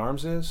Britannia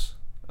Arms is.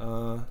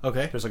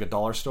 Okay. There's like a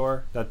dollar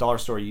store. That dollar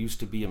store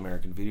used to be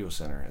American Video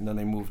Center, and then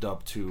they moved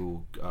up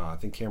to I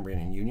think Cambrian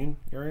and Union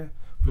area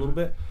for a little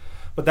bit.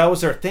 But that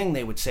was their thing.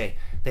 They would say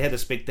they had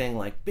this big thing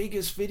like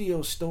biggest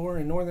video store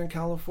in Northern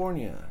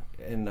California,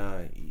 and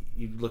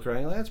you look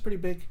around, you're like, that's pretty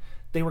big.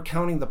 They were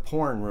counting the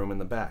porn room in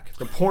the back.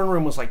 The porn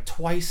room was like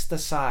twice the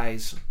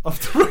size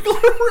of the regular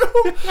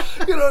room,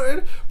 you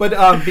know. What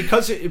I mean? But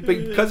because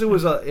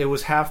it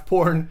was half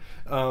porn.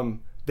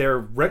 Their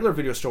regular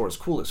video store was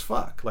cool as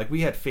fuck. Like,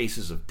 we had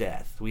Faces of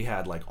Death. We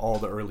had, like, all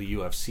the early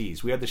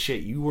UFCs. We had the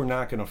shit you were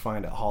not going to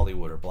find at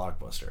Hollywood or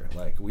Blockbuster.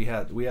 Like, we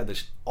had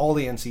all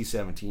the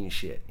NC-17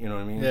 shit. You know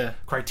what I mean? Yeah.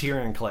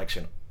 Criterion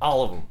Collection.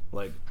 All of them.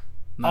 Like,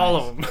 Nice. all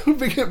of them.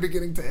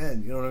 Beginning to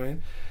end. You know what I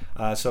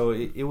mean? So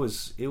it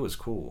was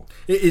cool.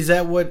 Is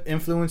that what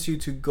influenced you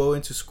to go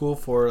into school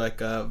for, like,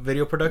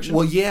 video production?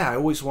 Well, yeah. I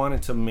always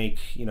wanted to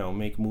make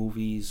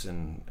movies,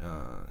 and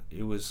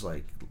it was,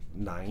 like,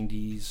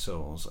 90s,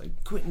 so I was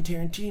like, Quentin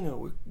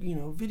Tarantino,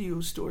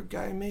 video store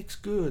guy makes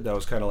good. That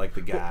was kind of like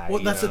the guy.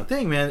 Well, that's the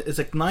thing, man. It's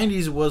like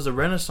 90s was the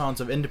renaissance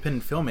of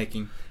independent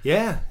filmmaking.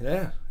 Yeah,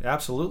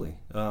 absolutely,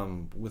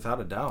 without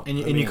a doubt. And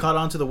you caught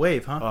on to the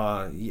wave,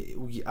 huh?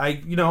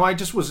 I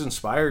just was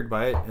inspired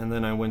by it, and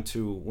then I went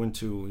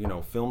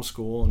to film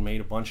school and made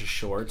a bunch of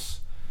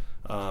shorts.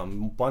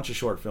 Bunch of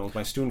short films.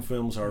 My student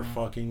films are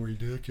fucking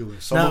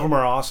ridiculous. Some of them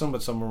are awesome,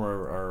 but some of them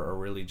are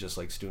really just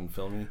like student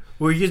filming.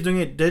 Were you guys doing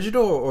it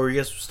digital, or were you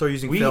guys still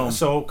using film?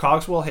 So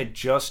Cogswell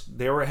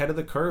they were ahead of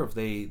the curve.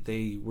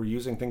 They were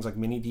using things like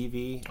mini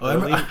DV.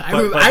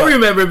 I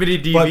remember mini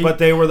DV. But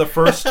they were the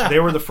first. They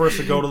were the first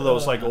to go to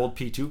those like old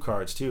P2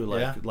 cards too.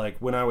 Like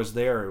when I was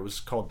there, it was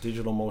called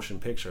digital motion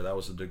picture. That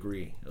was a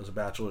degree. It was a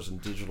bachelor's in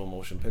digital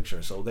motion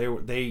picture. So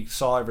they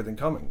saw everything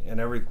coming, and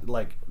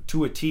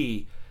to a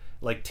T.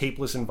 Like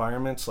tapeless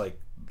environments, like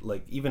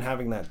even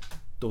having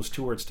those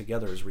 2 words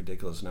together is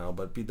ridiculous now.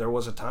 But there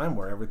was a time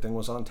where everything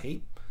was on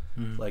tape,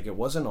 like it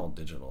wasn't all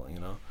digital,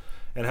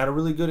 and had a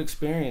really good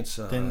experience.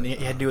 Then you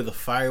had to do with the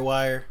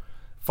FireWire.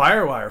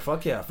 FireWire,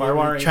 fuck yeah,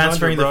 FireWire.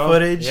 Transferring the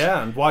footage.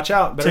 Yeah, and watch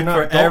out. Better took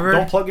not. forever.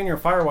 Don't plug in your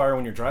FireWire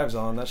when your drive's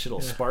on. That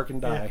shit'll spark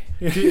and die.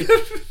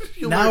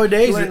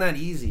 Nowadays, you learn that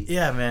easy.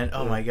 Yeah, man.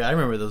 Oh my god, I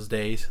remember those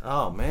days.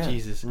 Oh man,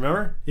 Jesus.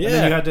 Remember?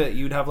 Yeah. And then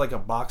you'd have like a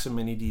box of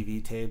mini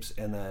DV tapes,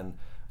 and then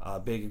a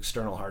big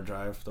external hard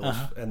drive,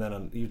 and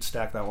then you'd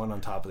stack that one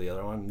on top of the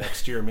other one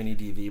next to your mini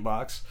DV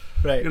box.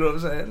 Right. You know what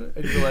I'm saying?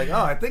 And you're like,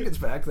 oh, I think it's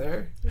back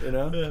there.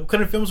 What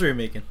kind of films were you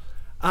making?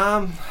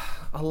 A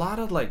lot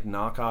of like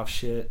knockoff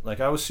shit. Like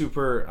I was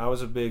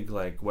a big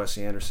like Wes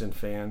Anderson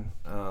fan,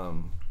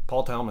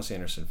 Paul Thomas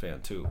Anderson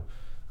fan too.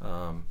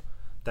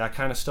 That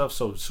kind of stuff.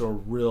 So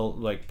real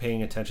like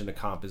paying attention to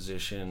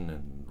composition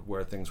and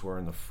where things were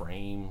in the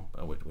frame,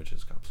 which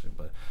is composition,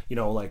 but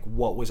like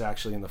what was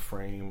actually in the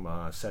frame,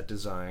 set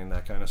design,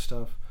 that kind of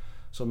stuff.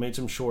 So made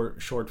some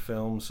short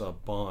films, a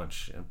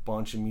bunch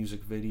of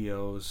music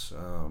videos.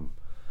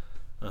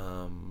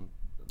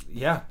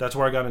 Yeah, that's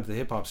where I got into the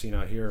hip hop scene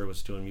out here. I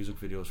was doing music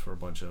videos for a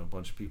bunch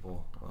of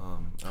people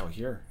out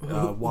here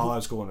while I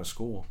was going to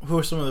school. Who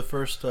were some of the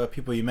first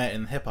people you met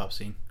in the hip hop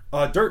scene?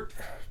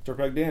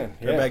 Dirtbag Dan.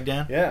 Dirtbag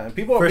Dan? Yeah, and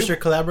first year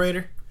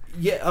collaborator?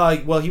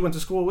 Yeah, well, he went to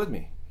school with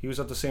me. He was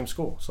at the same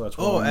school, so that's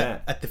where we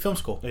met. At the film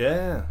school?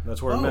 Yeah,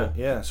 that's where we met.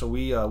 Yeah, so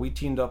we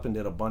teamed up and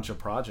did a bunch of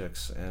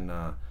projects, and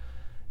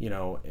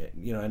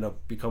ended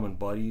up becoming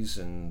buddies,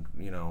 and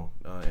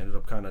ended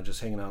up kind of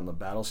just hanging out in the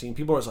battle scene.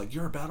 People were like,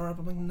 "You're a battle rapper?"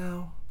 I'm like,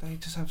 "No, I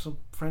just have some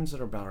friends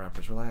that are battle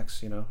rappers.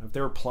 Relax, If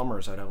they were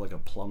plumbers, I'd have like a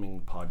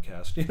plumbing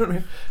podcast. You know what I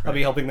mean? Right. I'd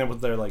be helping them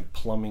with their like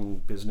plumbing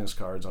business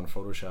cards on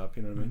Photoshop.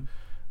 You know what I mean?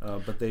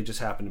 But they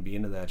just happened to be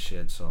into that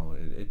shit, so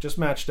it just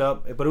matched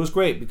up. But it was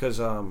great because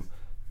the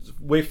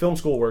way film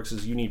school works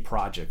is you need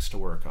projects to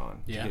work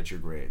on to get your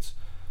grades.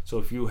 So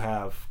if you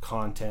have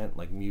content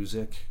like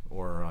music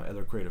or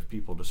other creative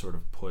people to sort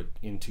of put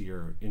into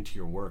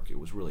your work, it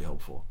was really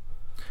helpful.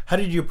 How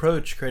did you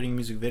approach creating a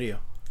music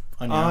video?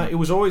 It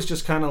was always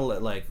just kind of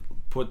like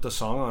put the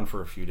song on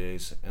for a few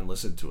days and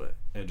listen to it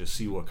and just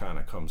see what kind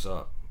of comes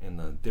up in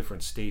the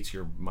different states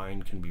your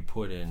mind can be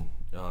put in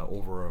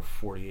over a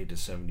 48 to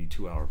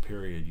 72 hour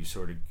period. You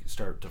sort of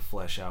start to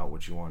flesh out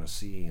what you want to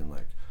see and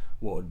like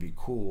what would be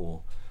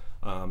cool.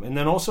 And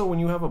then also when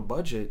you have a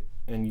budget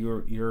and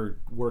you're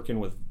working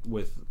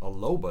with a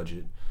low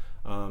budget,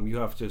 you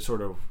have to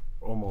sort of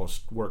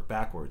almost work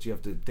backwards. You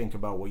have to think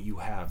about what you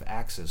have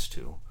access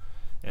to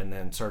and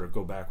then sort of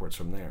go backwards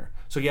from there.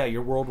 So yeah,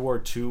 your World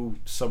War II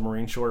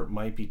submarine short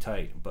might be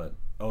tight, but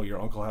oh, your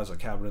uncle has a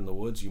cabin in the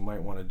woods, you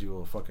might want to do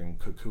a fucking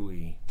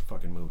Kukui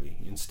fucking movie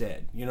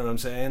instead. You know what I'm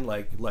saying?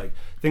 Like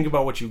think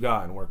about what you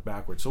got and work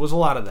backwards. So it was a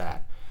lot of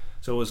that.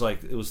 So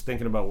it was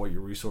thinking about what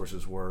your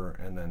resources were,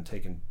 and then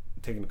taking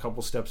a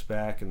couple steps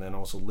back, and then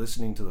also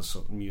listening to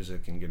the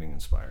music and getting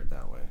inspired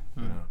that way.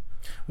 You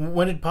know?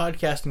 When did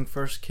podcasting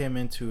first came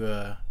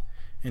into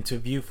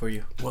view for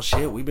you? Well,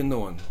 shit, we've been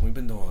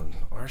doing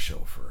our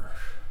show for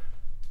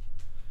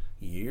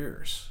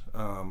years.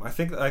 I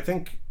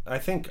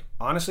think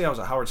honestly, I was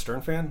a Howard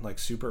Stern fan, like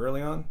super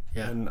early on.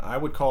 Yeah. And I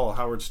would call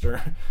Howard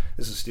Stern.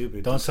 This is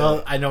stupid. Don't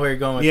tell. I know where you're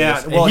going with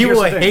Yeah, this. well, And he here's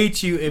will the thing.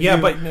 hate you if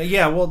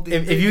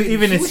if you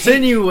even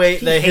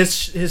insinuate that his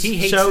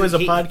show is a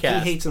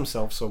podcast. He hates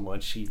himself so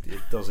much. It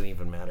doesn't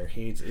even matter.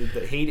 Hate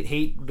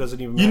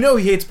doesn't even matter. You know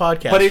he hates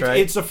podcasts, But right?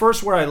 it's the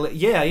first where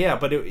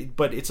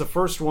but it's the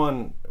first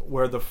one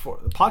where the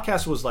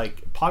podcast was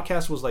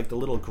like the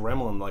little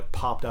gremlin like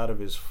popped out of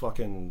his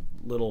fucking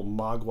little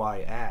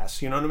mogwai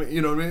ass. You know what I mean?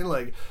 You know what I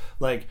mean?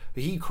 Like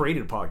he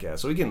created podcasts,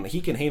 so he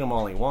can hate him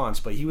all he wants,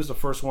 but he was the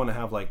first one to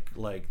have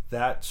like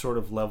that sort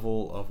of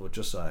level of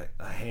just a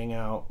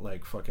hangout,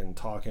 like fucking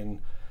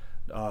talking,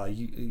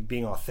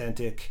 being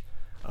authentic.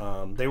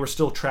 They were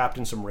still trapped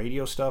in some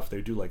radio stuff.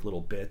 They do like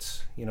little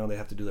bits, you know. They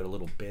have to do their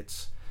little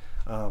bits.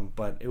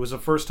 But it was the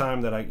first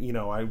time that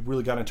I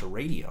really got into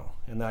radio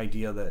and the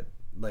idea that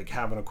like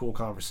having a cool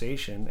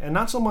conversation, and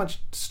not so much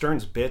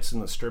Stern's bits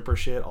and the stripper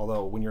shit,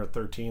 although when you're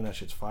 13 that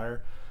shit's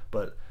fire,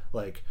 but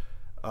like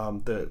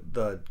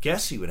the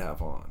guests he would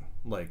have on,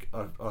 like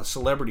a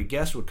celebrity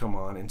guest would come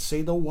on and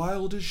say the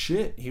wildest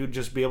shit. He would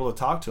just be able to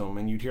talk to him,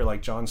 and you'd hear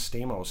like John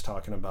Stamos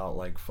talking about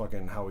like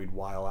fucking how he'd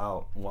while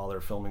out while they're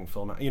filming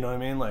you know what I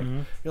mean? Like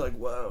you're like,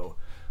 whoa.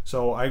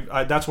 So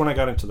I that's when I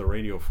got into the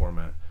radio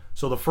format.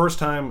 So the first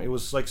time, it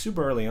was like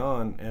super early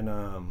on, and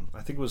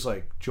I think it was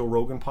like Joe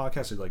Rogan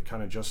podcast had like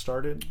kind of just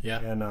started. Yeah.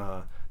 And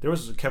there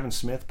was a Kevin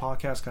Smith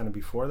podcast kind of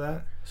before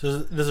that. So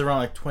this is around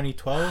like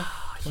 2012?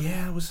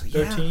 Yeah, it was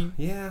 13?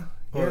 Yeah.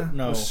 Or yeah.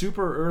 no. It was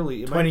super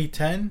early.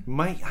 2010?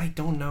 I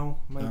don't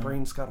know. My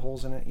brain's got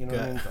holes in it. You know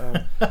what I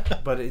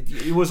mean? But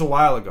it was a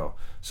while ago.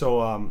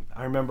 So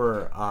I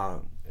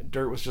remember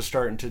Dirt was just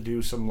starting to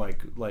do some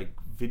like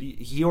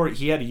video.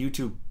 He had a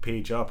YouTube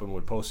page up and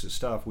would post his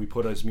stuff. We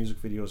put his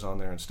music videos on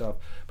there and stuff.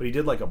 But he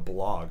did like a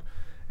blog,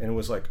 and it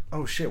was like,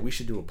 oh shit, we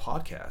should do a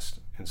podcast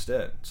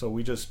instead. So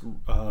we just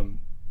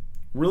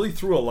really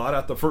threw a lot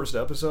at the first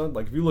episode.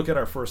 Like if you look at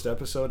our first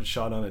episode, it's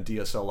shot on a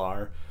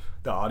DSLR.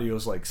 The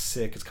audio's like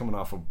sick. It's coming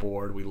off a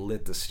board. We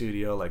lit the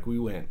studio. Like we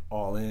went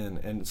all in.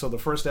 And so the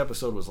first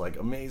episode was like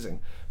amazing.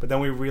 But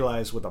then we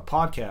realized with a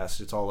podcast,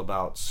 it's all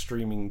about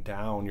streaming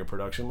down your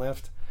production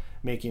lift,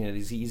 making it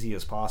as easy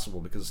as possible,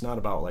 because it's not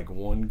about like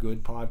one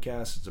good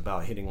podcast. It's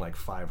about hitting like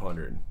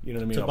 500. You know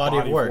what I mean? It's a body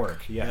of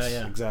work. Yes,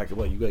 yeah. Exactly.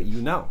 Well,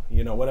 you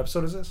know what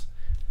episode is this?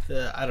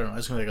 I don't know.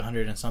 It's going to be like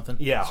 100 and something.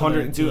 Yeah,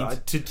 100.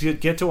 To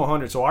get to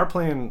 100. So our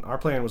plan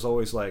was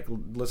always like,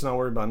 let's not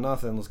worry about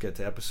nothing. Let's get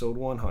to episode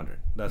 100.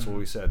 That's what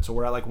we said. So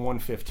we're at like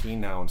 115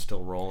 now and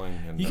still rolling.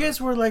 And you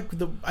guys were like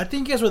I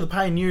think you guys were the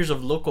pioneers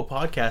of local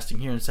podcasting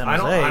here in San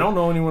Jose. I don't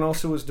know anyone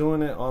else who was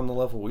doing it on the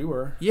level we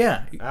were.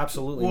 Yeah,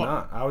 absolutely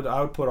not. I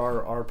would put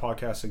our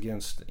podcast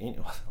against.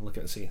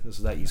 This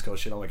is that East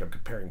Coast shit. I'm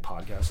comparing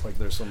podcasts. Like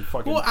there's some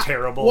fucking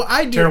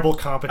terrible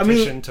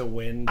competition to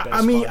win. Best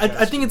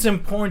I think it's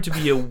important to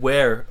be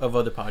aware of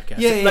other podcasts.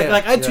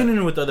 Yeah, I tune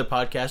in with other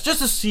podcasts just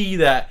to see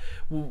that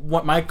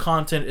what my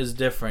content is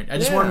different. I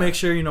just want to make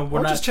sure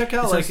we're not just check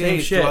out like,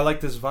 hey, do I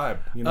like this vibe?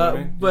 You know what I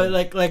mean?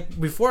 But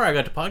like before I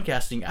got to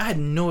podcasting, I had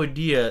no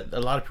idea a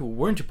lot of people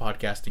were into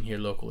podcasting here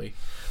locally.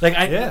 For me.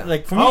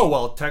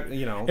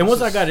 And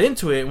once I got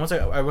into it, once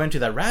I went to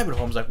that rabbit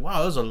hole, I was like,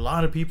 wow, there's a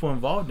lot of people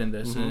involved in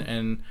this,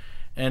 and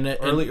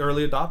early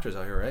adopters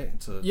out here, right?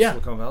 It's a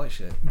Silicon Valley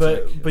shit.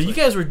 But you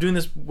guys were doing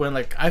this when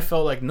I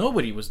felt like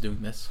nobody was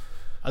doing this.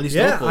 At least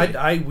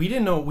locally. We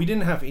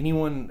didn't have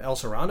anyone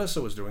else around us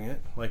that was doing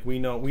it. Like we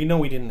know we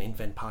didn't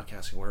invent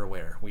podcasting. We're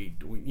aware. We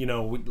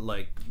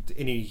like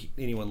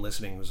anyone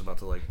listening who's about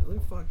to like, oh,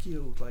 fuck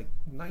you, like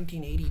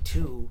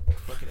 1982,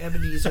 fucking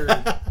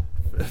Ebenezer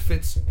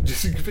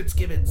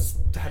Fitzgibbons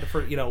had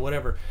to,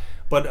 whatever.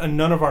 But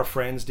none of our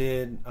friends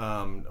did.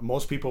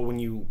 Most people,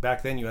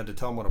 back then you had to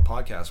tell them what a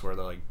podcast were.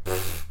 They're like,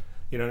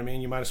 you know what I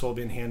mean? You might as well have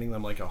been handing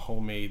them like a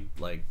homemade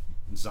like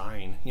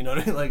zine, you know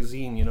what I mean? Like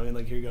zine, you know, and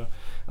like here you go.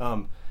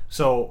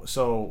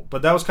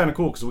 But that was kind of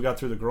cool because we got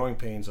through the growing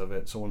pains of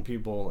it. So when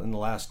people in the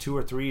last 2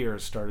 or 3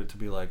 years started to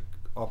be like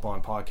up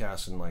on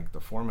podcasts and like the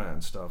format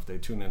and stuff, they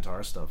tuned into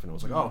our stuff and it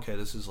was like, oh, okay,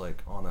 this is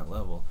like on that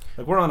level.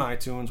 Like we're on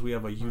iTunes, we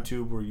have a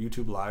YouTube, we're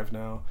YouTube Live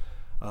now.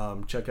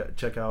 Check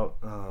out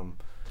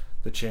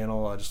the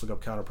channel. Just look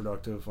up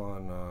Counterproductive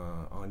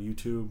on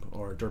YouTube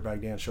or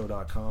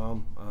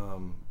dirtbagdanceshow.com.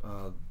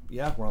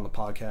 We're on the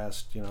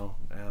podcast,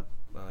 app.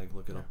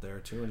 Look it up there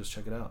too and just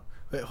check it out.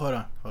 Wait, hold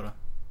on.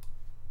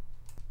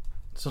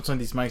 Sometimes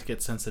these mics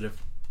get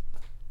sensitive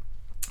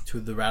to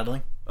the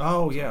rattling.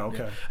 Oh yeah,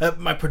 okay.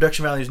 My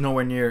production value is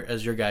nowhere near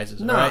as your guys'.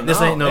 No, right? no,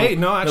 This ain't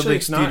actually,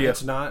 big it's not.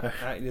 It's not.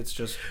 It's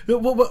just.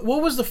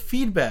 What was the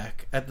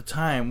feedback at the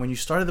time when you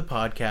started the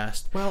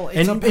podcast? Well,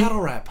 it's a battle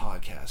rap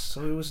podcast,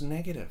 so it was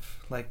negative.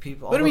 Like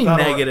people. What do you mean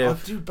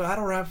negative? Dude,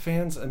 battle rap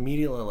fans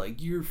immediately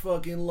like your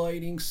fucking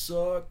lighting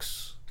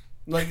sucks.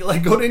 Like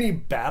go to any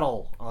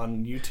battle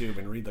on YouTube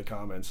and read the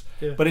comments.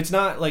 Yeah. But it's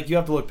not like you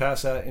have to look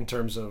past that in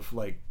terms of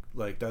like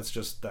that's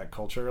just that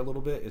culture a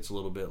little bit. It's a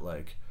little bit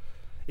like.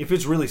 If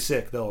it's really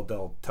sick,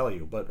 they'll tell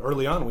you. But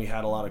early on, we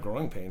had a lot of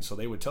growing pains, so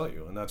they would tell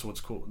you, and that's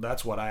what's cool.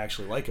 That's what I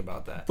actually like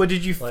about that. But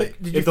did you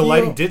if the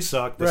lighting did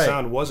suck, the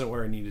sound wasn't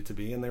where it needed to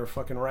be, and they were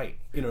fucking right.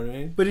 You know what I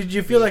mean? But did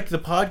you feel like the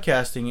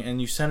podcasting and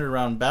you centered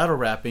around battle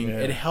rapping,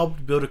 it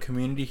helped build a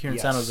community here in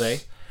San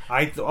Jose?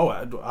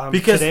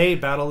 Because today,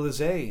 Battle of the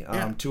Zay,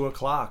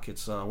 2:00.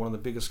 It's one of the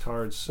biggest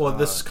cards. Well,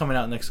 this is coming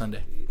out next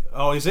Sunday.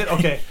 Oh, is it?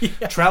 Okay.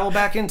 Travel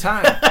back in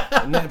time.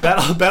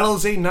 Battle of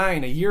Zay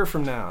 9, a year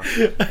from now.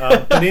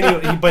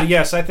 But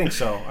yes, I think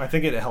so. I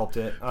think it helped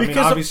it. I mean,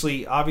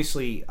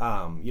 obviously,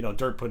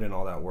 Dirt put in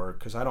all that work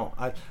because I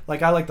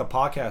like the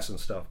podcast and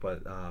stuff,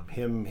 but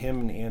him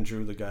and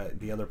Andrew,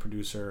 the other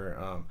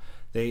producer,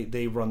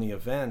 they run the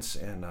events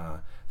and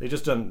they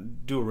just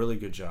do a really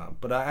good job.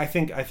 But I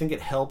think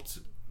it helped.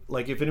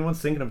 Like if anyone's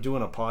thinking of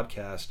doing a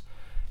podcast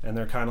and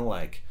they're kind of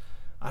like,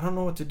 I don't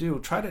know what to do,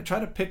 try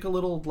to pick a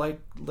little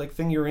like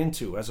thing you're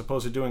into as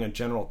opposed to doing a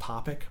general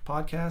topic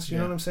podcast. You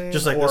know what I'm saying?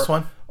 Just like this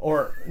one.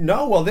 Or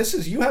no, well, this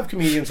is you have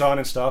comedians on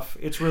and stuff.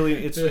 It's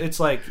really it's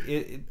like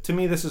to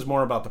me this is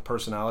more about the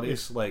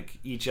personalities. Like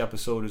each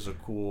episode is a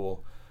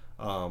cool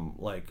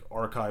like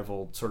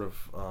archival sort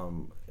of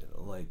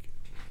like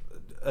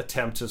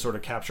attempt to sort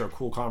of capture a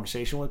cool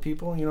conversation with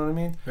people, you know what I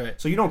mean? Right.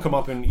 So you don't come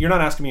up and you're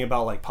not asking me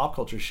about like pop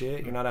culture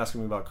shit. You're not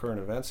asking me about current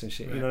events and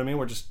shit. Right. You know what I mean?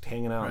 We're just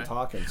hanging out and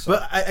talking. So.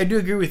 But I do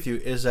agree with you.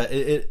 Is that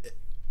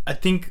I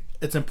think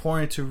it's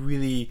important to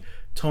really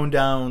tone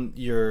down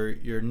your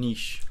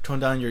niche, tone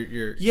down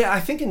your I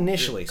think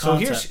initially. So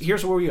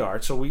here's where we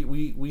are. So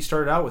we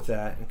started out with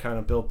that and kind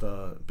of built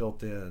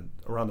the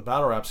around the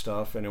battle rap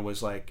stuff, and it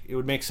was like it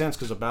would make sense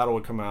because a battle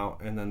would come out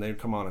and then they'd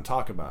come on and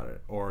talk about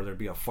it, or there'd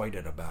be a fight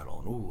at a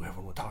battle and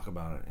everyone would talk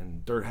about it,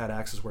 and Dirt had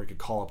access where he could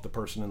call up the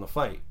person in the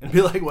fight and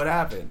be like, what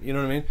happened? You know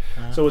what I mean?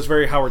 Uh-huh. So it was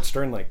very Howard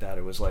Stern like that.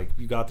 It was like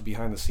you got the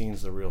behind the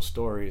scenes, the real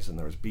stories, and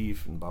there was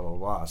beef and blah blah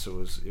blah.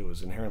 So it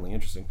was inherently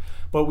interesting,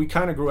 but we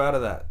kind of grew out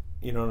of that.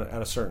 You know,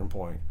 at a certain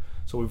point.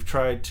 So we've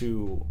tried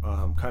to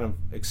kind of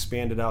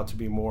expand it out to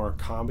be more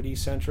comedy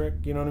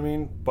centric, you know what I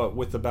mean? But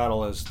with the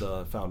battle as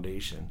the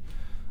foundation.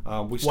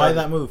 Why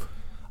that move?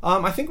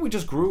 I think we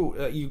just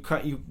grew. You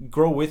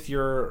grow with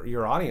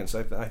your audience.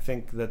 I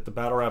think that the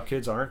battle rap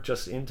kids aren't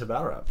just into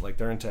battle rap. Like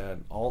they're into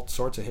all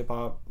sorts of hip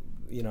hop,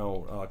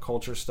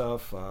 culture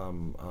stuff.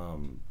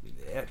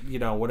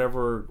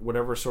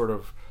 Whatever sort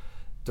of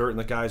Dirt and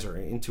the guys are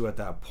into at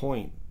that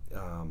point.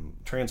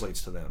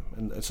 Translates to them,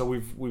 and so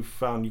we've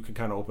found you can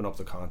kind of open up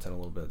the content a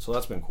little bit, so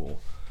that's been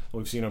cool.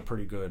 We've seen a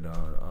pretty good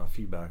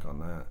feedback on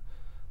that,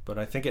 but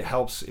I think it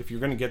helps if you're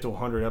going to get to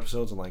 100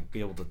 episodes and like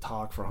be able to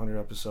talk for 100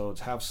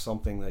 episodes, have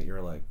something that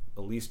you're like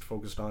at least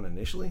focused on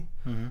initially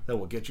that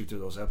will get you through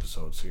those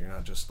episodes, so you're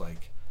not just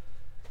like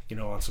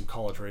on some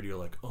college radio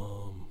like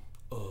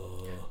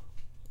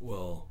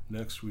well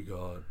next we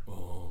got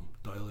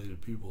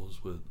Dilated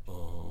Peoples with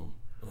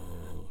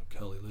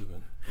Kelly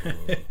Livin.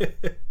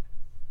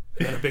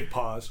 And then a big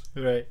pause,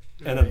 right?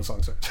 And then the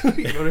song starts. So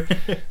you know what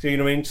I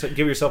mean. So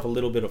give yourself a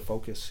little bit of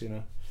focus,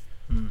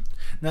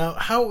 Now,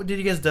 how did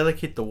you guys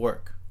delegate the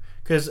work?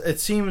 Because it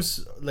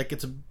seems like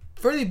it's a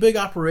fairly big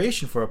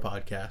operation for a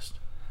podcast.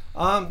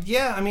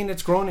 Yeah, I mean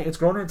it's grown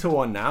into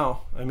one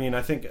now. I mean,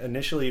 I think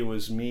initially it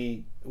was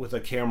me with a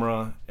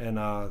camera and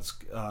our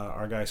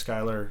guy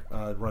Skylar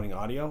running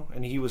audio,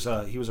 and he was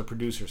a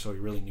producer, so he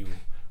really knew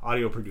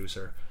audio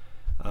producer.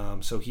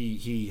 So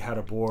he had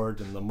a board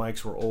and the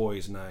mics were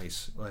always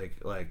nice.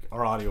 Like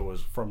our audio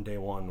was from day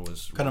one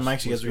was. What kind of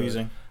mics you guys were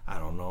using? I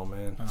don't know,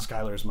 man.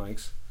 Skylar's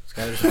mics.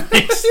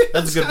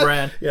 That's a good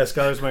brand. Yeah,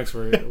 Skylar's mics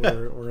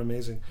were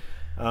amazing.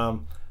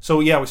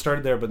 So yeah, we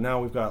started there, but now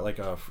we've got like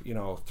a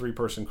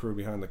 3-person crew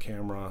behind the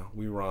camera.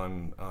 We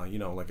run,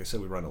 like I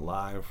said, we run it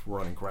live. We're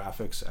running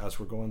graphics as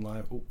we're going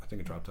live. Oh, I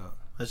think it dropped out.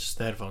 That's just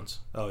the headphones.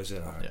 Oh, is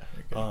it? All right.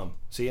 Yeah.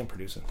 See, I'm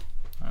producing.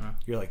 I know.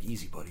 You're like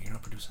easy, buddy. You're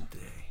not producing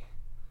today.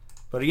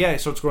 But yeah,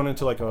 so it's grown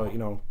into like a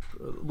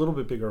little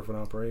bit bigger of an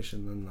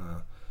operation than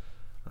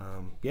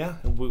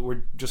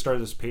we're just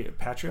started this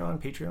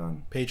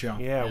Patreon.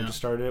 Yeah, we just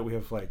started it. We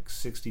have like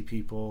 60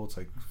 people. It's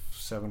like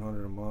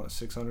 $700 a month,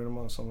 $600 a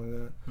month, something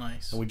like that.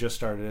 Nice. And we just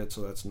started it,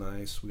 so that's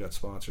nice. We got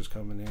sponsors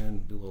coming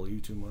in, do a little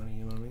YouTube money.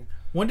 You know what I mean?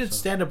 When did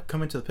stand up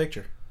come into the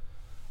picture?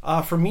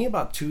 For me,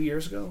 about 2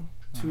 years ago.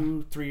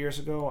 2-3 years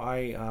ago,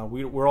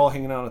 we're all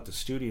hanging out at the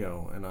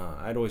studio, and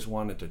I'd always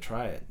wanted to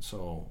try it.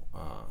 So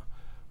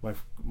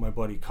my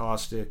buddy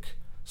Caustic,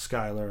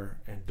 Skylar,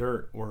 and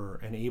Dirt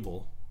and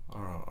Abel,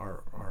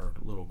 our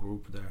little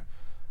group there,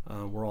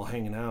 we're all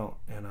hanging out,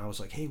 and I was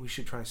like, hey, we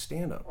should try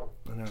stand-up.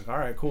 And they're like, all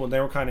right, cool. And they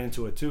were kind of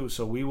into it too,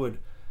 so we would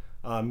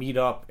meet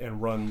up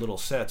and run little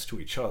sets to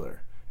each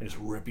other and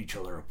just rip each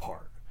other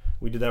apart.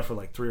 We did that for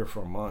like 3 or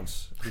 4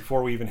 months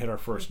before we even hit our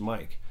first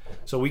mic.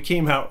 So we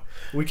came out.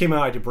 I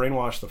did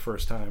Brainwash the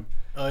first time.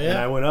 Oh yeah. And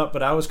I went up,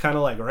 but I was kind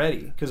of like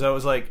ready because I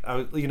was like,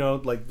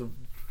 like the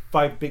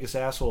 5 biggest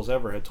assholes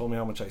ever had told me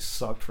how much I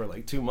sucked for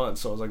like 2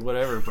 months. So I was like,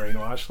 whatever,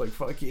 Brainwash, like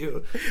fuck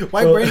you.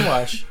 Why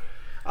Brainwash?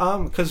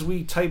 Because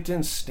we typed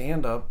in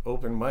stand-up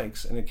open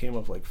mics and it came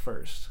up like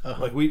first.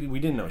 Uh-huh. Like we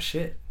didn't know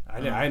shit. I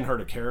hadn't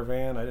heard of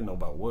Caravan. I didn't know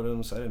about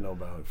Woodhams. I didn't know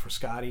about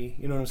Frascati.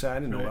 You know what I'm saying? I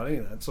didn't know about any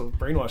of that. So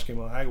Brainwash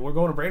came out. We're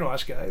going to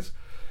Brainwash, guys.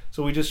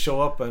 So we just show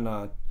up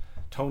and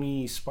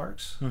Tony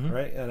Sparks,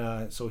 right?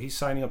 And so he's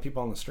signing up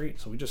people on the street.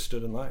 So we just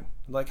stood in line.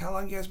 Like, how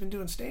long you guys been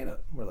doing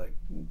stand-up? We're like,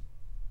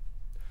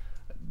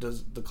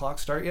 does the clock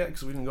start yet?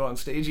 Because we didn't go on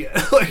stage yet.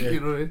 You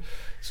know what I mean?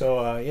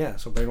 So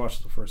so Brainwash was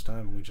the first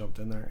time and we jumped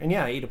in there. And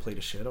yeah, I ate a plate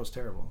of shit. It was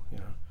terrible, you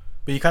know.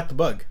 But you caught the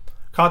bug.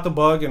 Caught the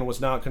bug and was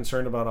not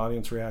concerned about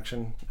audience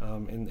reaction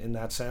in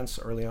that sense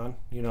early on.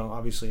 You know,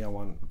 obviously I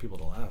want people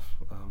to laugh.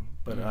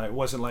 But it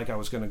wasn't like I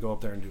was going to go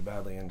up there and do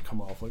badly and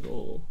come off like,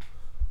 oh,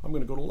 I'm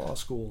going to go to law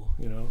school.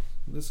 You know,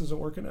 this isn't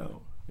working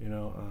out. You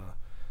know,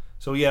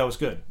 so yeah, it was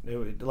good.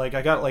 Like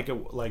I got like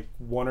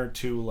 1 or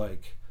 2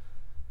 like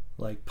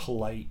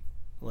polite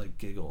like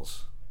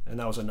giggles,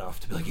 and that was enough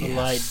to be like, yes,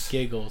 polite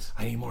giggles.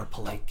 I need more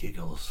polite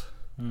giggles.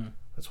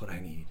 That's what I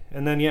need.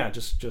 And then yeah,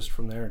 just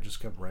from there, just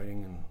kept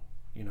writing and.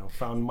 You know,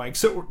 found mics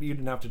that you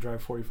didn't have to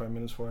drive 45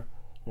 minutes for.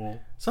 Yeah.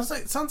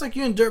 Sounds like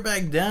you and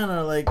Dirtbag Dan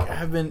are like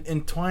have been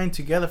entwined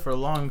together for a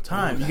long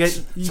time. Ooh,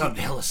 you sound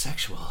hella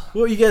sexual.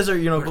 Well, you guys are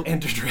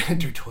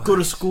intertwined. Go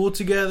to school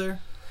together.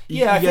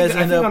 I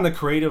think on the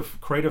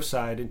creative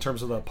side in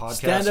terms of the podcast,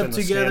 stand up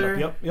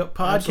together. Yep.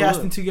 Podcasting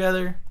absolutely.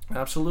 Together.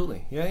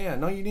 Absolutely. Yeah.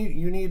 No, you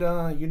need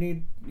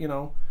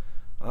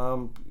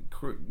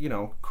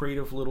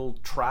creative little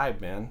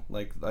tribe, man.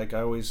 Like I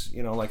always,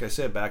 like I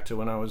said, back to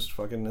when I was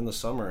fucking in the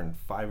summer and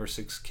 5 or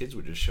 6 kids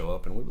would just show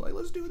up and we'd be like,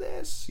 let's do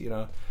this.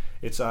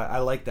 It's I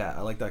like that.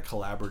 I like that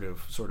collaborative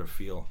sort of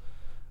feel.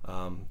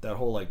 That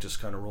whole like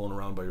just kind of rolling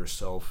around by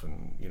yourself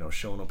and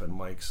showing up at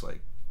mics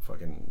like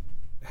fucking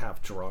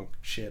half drunk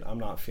shit. I'm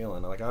not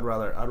feeling like I'd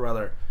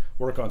rather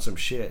work on some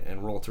shit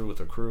and roll through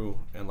with a crew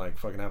and like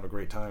fucking have a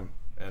great time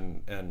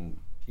and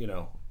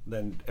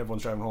then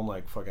everyone's driving home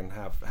like fucking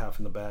half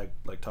in the bag,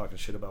 like talking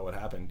shit about what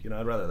happened.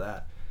 I'd rather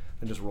that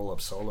than just roll up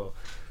solo.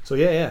 So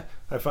yeah,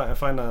 I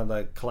find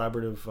that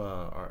collaborative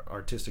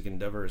artistic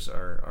endeavors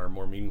are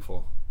more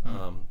meaningful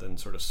than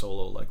sort of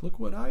solo. Like, look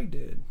what I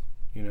did.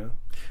 So.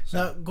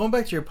 Now going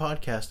back to your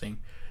podcasting,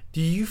 do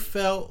you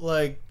felt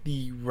like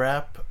the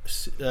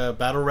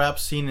battle rap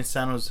scene in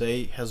San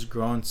Jose has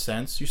grown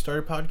since you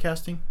started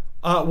podcasting?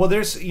 Well,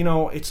 there's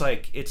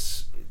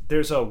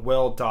there's a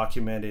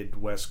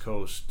well-documented West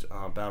Coast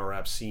battle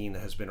rap scene that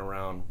has been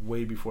around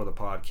way before the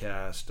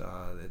podcast.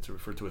 It's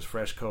referred to as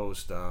Fresh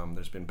Coast.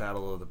 There's been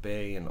Battle of the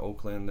Bay in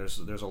Oakland. There's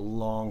a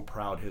long,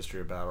 proud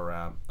history of battle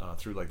rap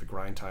through like the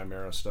Grind Time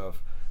era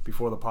stuff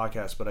before the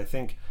podcast. But I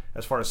think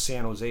as far as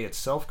San Jose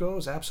itself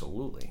goes,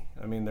 absolutely.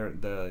 I mean,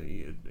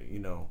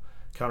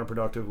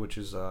 Counterproductive, which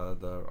is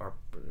our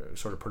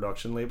sort of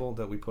production label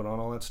that we put on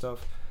all that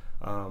stuff.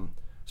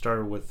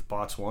 Started with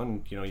Bots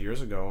 1, years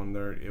ago, and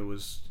it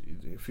was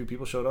a few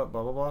people showed up,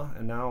 blah blah blah,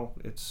 and now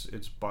it's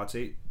Bots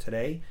 8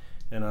 today,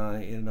 and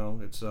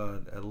it's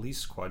at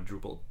least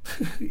quadrupled,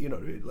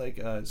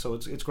 so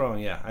it's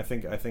growing. Yeah, I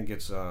think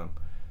it's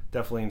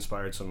definitely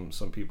inspired some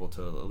people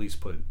to at least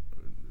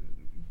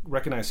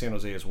recognize San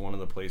Jose as one of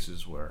the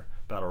places where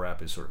battle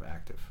rap is sort of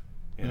active,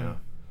 you know.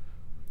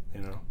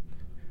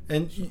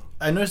 And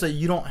I noticed that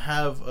you don't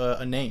have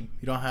a name.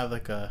 You don't have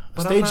like a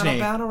but stage I'm not name. A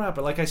battle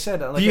rapper, like I said.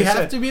 Do you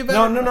have to be a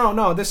battle rapper?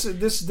 No. This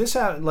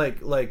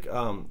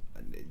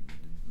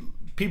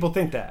people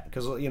think that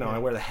because I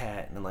wear the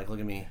hat and like look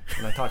at me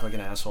and I talk like an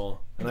asshole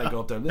and I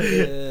go up there.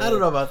 I don't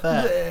know about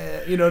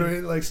that. You know what I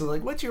mean? Like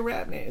what's your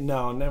rap name?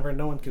 No, never.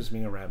 No one gives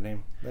me a rap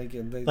name.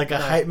 Like a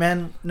hype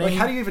man name. Like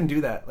how do you even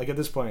do that? Like at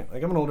this point,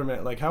 like I'm an older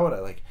man. Like how would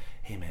I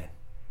hey man,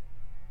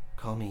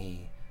 call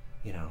me,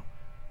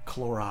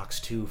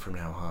 Clorox 2 from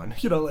now on.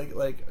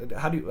 Like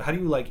how do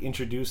you like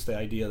introduce the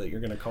idea that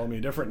you're gonna call me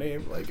a different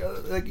name? Like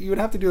you would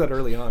have to do that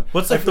early on.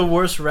 What's like the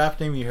worst rap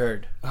name you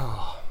heard?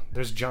 Oh,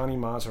 there's Johnny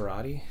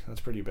Maserati. That's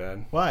pretty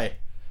bad. Why?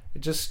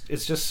 It's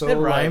just so it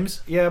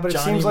rhymes. Yeah, but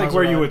Johnny it seems like Maserati.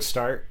 Where you would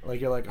start.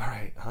 Like you're like, all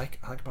right, I like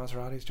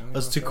Maseratis. Johnny.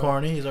 That's Maserati. too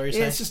corny. Is that what you're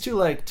saying? It's just too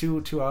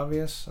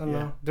obvious. I don't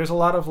know. There's a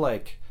lot of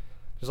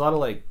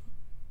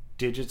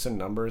digits and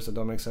numbers that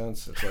don't make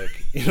sense. It's like,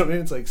 you know what I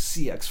mean? It's like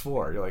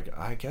CX4. You're like,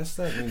 I guess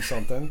that means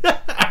something.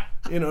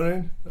 You know what I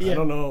mean? Yeah. I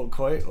don't know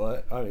quite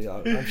what. I mean,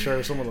 I'm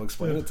sure someone will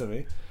explain it to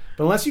me.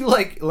 But unless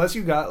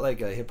you got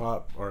like a hip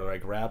hop or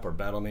like rap or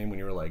battle name when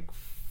you were like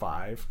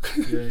 5,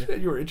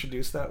 you were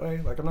introduced that way.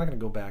 Like I'm not gonna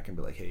go back and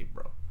be like, hey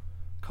bro,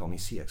 call me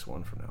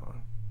CX1 from now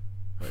on.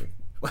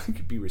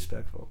 Like be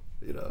respectful,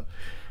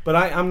 But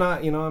I'm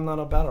not, I'm not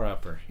a battle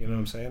rapper. You know what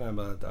I'm saying? I'm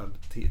a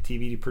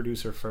TV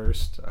producer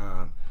first.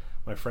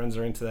 my friends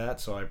are into that,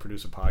 so I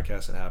produce a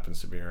podcast that happens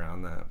to be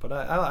around that. But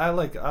I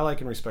like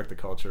and respect the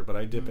culture, but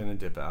I dip in and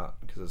dip out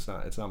because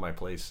it's not my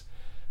place.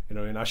 You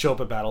know, and I show up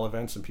at battle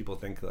events and people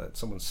think that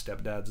someone's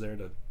stepdad's there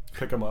to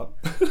pick them up.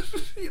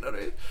 You know what I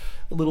mean?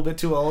 A little bit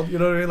too old. You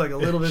know what I mean? Like a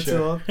little bit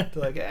too old. They're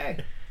like,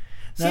 hey,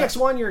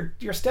 CX1,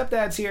 your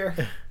stepdad's here.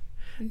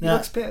 He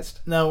looks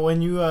pissed. Now,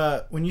 when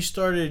you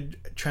started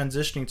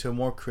transitioning to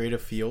more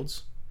creative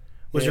fields,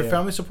 was your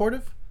family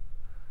supportive?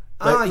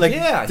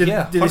 Yeah.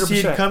 Did they see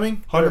it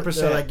coming?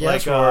 100%. Like,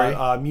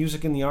 yes,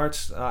 music and the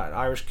arts,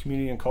 Irish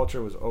community and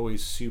culture was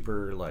always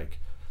super, like,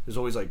 there's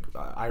always, like,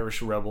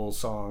 Irish rebel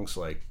songs,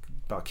 like,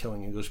 about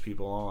killing English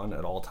people on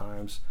at all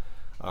times.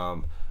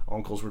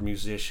 Uncles were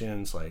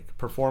musicians. Like,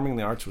 performing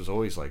the arts was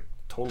always, like,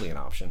 totally an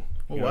option.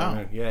 Oh, wow. I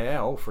mean?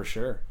 Yeah, oh, for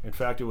sure. In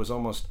fact, it was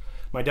almost,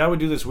 my dad would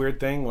do this weird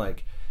thing,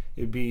 like,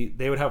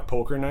 they would have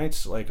poker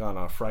nights like on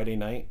a Friday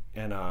night,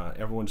 and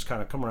everyone just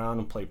kind of come around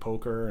and play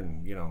poker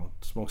and, you know,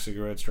 smoke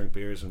cigarettes, drink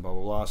beers, and blah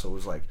blah blah. So it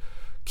was like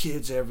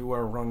kids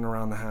everywhere running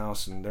around the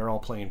house, and they're all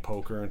playing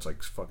poker, and it's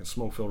like fucking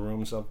smoke filled room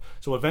and stuff.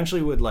 So eventually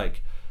it would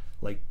like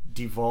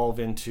devolve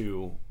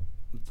into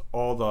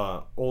all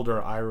the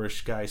older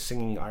Irish guys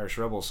singing Irish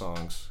rebel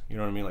songs, you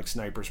know what I mean, like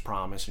Sniper's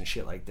Promise and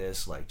shit like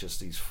this, like just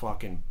these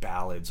fucking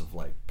ballads of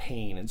like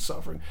pain and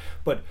suffering.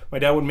 But my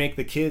dad would make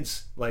the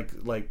kids like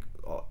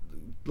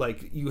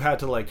you had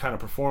to like kind of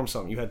perform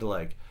something. You had to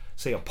like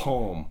say a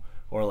poem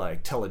or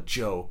like tell a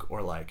joke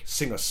or like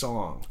sing a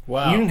song.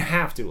 Wow. You didn't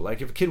have to.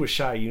 Like if a kid was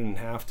shy, you didn't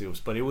have to.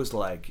 But it was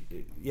like,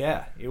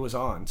 yeah, it was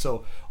on.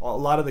 So a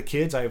lot of the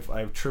kids, I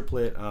have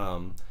triplet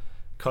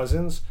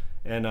cousins,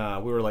 and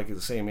we were like at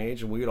the same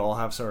age, and we would all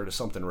have sort of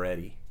something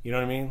ready. You know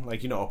what I mean?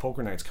 Like, you know, a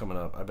poker night's coming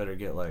up. I better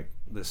get like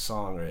this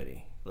song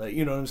ready. Like,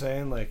 you know what I'm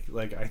saying? Like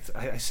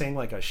I sang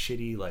like a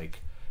shitty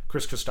like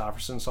Chris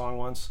Christopherson song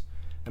once.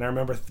 And I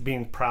remember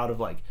being proud of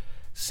like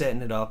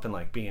setting it up and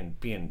like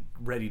being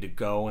ready to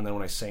go. And then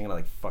when I sang it, I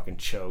like fucking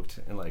choked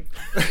and like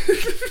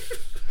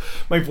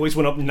my voice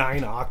went up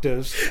 9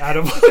 octaves out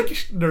of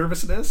like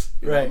nervousness.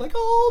 You know? Like,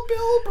 oh,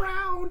 Bill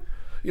Brown,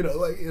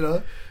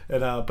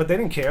 and but they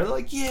didn't care. They're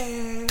like,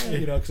 yeah,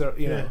 because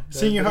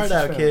sing your heart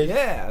out, kid.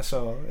 Yeah,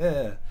 so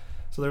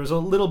there was a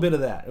little bit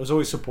of that. It was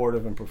always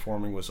supportive, and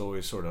performing was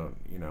always sort of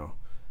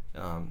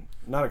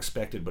not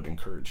expected but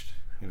encouraged.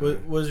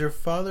 Was your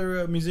father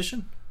a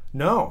musician?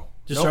 No,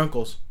 just your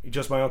uncles.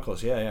 Just my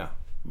uncles. Yeah.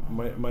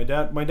 My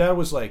dad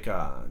was like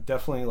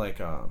definitely like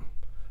a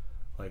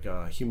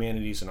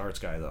humanities and arts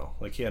guy though.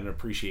 Like he had an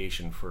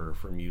appreciation for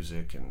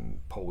music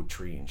and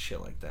poetry and shit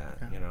like that.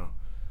 Okay. You know,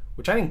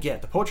 which I didn't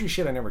get. The poetry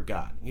shit I never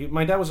got.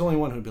 My dad was the only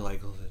one who'd be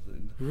like,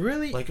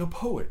 really, like a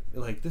poet,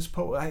 like this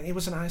poet. It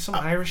was some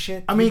Irish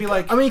shit. I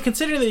mean,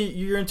 considering that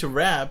you're into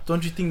rap,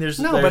 don't you think there's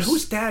but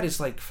whose dad is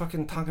like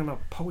fucking talking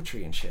about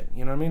poetry and shit?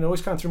 You know what I mean? It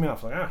always kind of threw me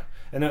off. Like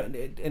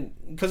and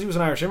because he was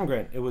an Irish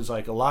immigrant, it was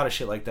like a lot of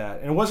shit like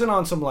that, and it wasn't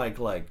on some like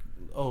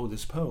oh,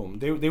 this poem.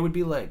 They would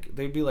be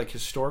like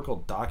historical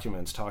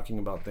documents talking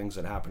about things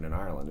that happened in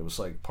Ireland. It was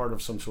like part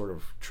of some sort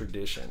of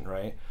tradition,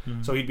 right?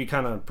 Mm-hmm. So he'd be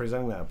kind of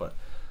presenting that, but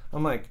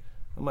I'm like,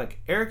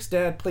 Eric's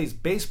dad plays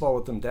baseball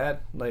with them, Dad.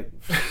 Like,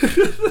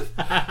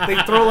 they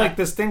throw like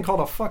this thing called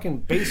a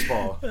fucking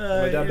baseball.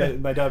 My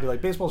dad would be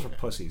like, baseball's for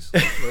pussies.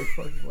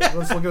 Like,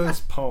 let's look at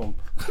this poem.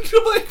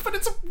 I'm like, but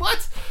it's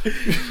what?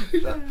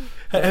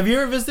 Have you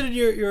ever visited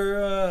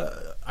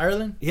your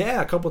Ireland?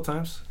 Yeah, a couple of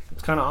times.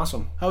 It's kind of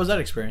awesome. How was that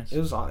experience? It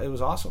was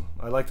awesome.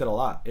 I liked it a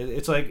lot.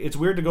 It's like, it's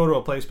weird to go to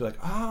a place and be like,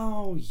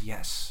 oh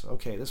yes,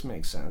 okay, this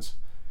makes sense.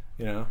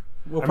 You know.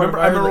 I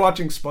remember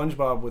watching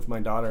SpongeBob with my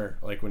daughter,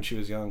 like when she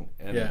was young,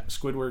 and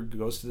Squidward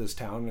goes to this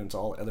town and it's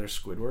all other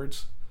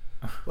Squidwards.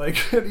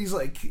 Like, and he's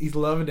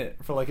loving it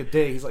for like a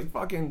day. He's like,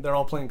 fucking, they're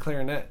all playing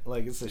clarinet.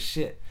 Like, it's the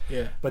shit.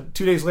 Yeah. But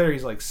 2 days later,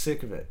 he's like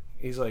sick of it.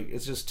 He's like,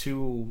 it's just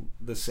too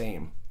the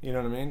same. You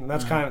know what I mean? And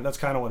that's kind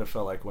of what it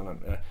felt like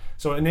when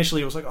so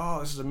initially it was like, oh,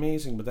 this is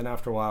amazing. But then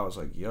after a while, I was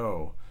like,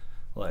 yo,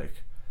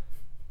 like,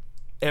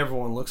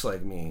 everyone looks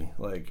like me,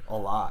 like, a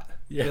lot.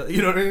 Yeah.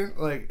 You know what I mean?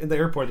 Like, in the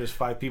airport, there's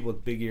 5 people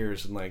with big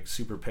ears and, like,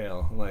 super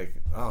pale. I'm like,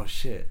 oh,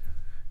 shit.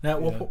 Now,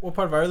 what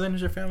part of Ireland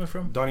is your family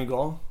from?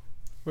 Donegal.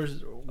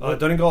 Where's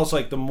Donegal is,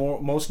 like, the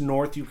most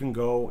north you can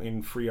go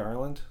in Free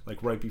Ireland,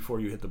 like, right before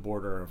you hit the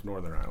border of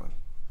Northern Ireland.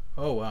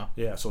 Oh, wow.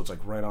 Yeah, so it's,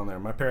 like, right on there.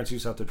 My parents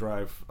used to have to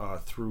drive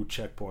through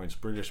checkpoints,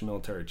 British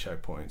military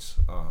checkpoints.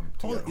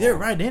 They're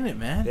right in it,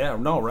 man. Yeah,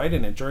 no, right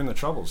in it during the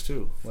Troubles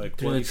too. Like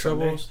during the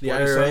Troubles, the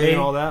IRA, IRA, and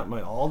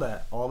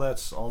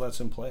all that's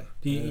in play.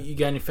 Do you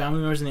got any family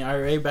members in the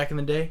IRA back in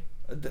the day?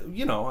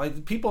 You know,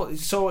 people.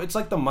 So it's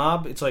like the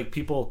mob. It's like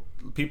people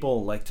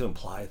like to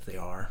imply that they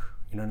are.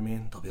 You know what I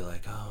mean? They'll be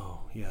like,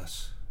 oh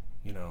yes,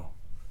 you know,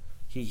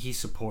 he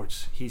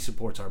supports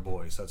our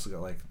boys. That's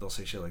like, they'll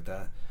say shit like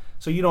that.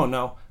 So you don't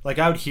know. Like,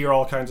 I would hear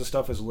all kinds of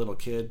stuff as a little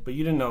kid, but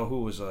you didn't know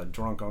who was a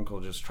drunk uncle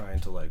just trying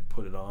to, like,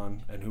 put it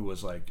on, and who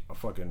was, like, a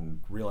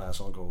fucking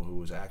real-ass uncle who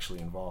was actually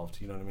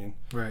involved. You know what I mean?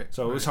 Right.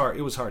 So it was hard.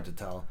 It was hard to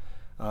tell.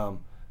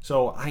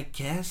 So I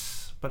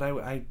guess, but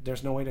I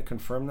there's no way to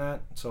confirm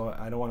that. So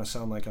I don't want to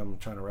sound like I'm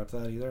trying to rep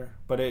that either.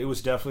 But it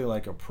was definitely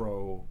like a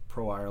pro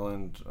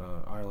Ireland,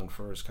 Ireland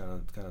first kind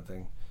of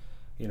thing,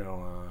 you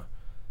know.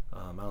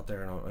 Out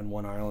there in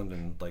one island,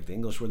 and like the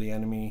English were the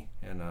enemy.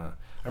 And I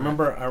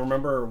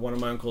remember one of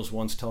my uncles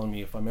once telling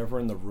me, if I'm ever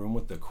in the room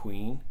with the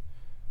Queen,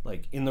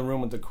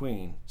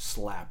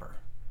 slap her.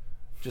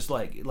 Just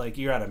like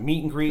you're at a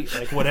meet and greet,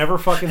 like whatever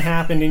fucking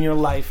happened in your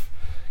life.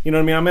 You know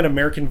what I mean? I'm at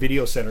American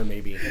Video Center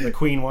maybe, and the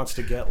Queen wants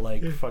to get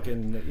like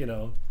fucking, you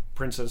know,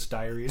 Princess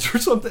Diaries or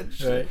something.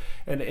 Right.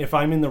 And if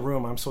I'm in the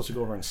room, I'm supposed to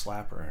go over and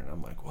slap her. And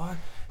I'm like, what?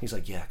 He's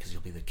like, yeah, because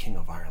you'll be the King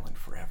of Ireland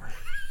forever.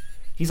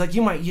 He's like,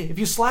 if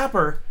you slap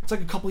her, it's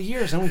like a couple of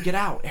years, then we get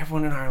out.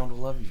 Everyone in Ireland will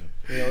love you.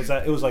 You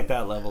know, it was like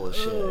that level of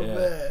shit. Oh, yeah.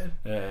 man.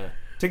 Yeah.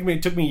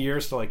 It took me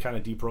years to like kind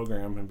of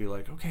deprogram and be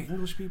like, okay,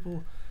 English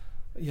people,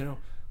 you know,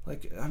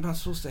 like I'm not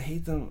supposed to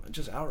hate them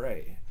just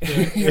outright.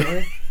 You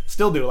know?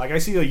 Still do. Like I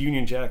see a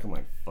Union Jack, I'm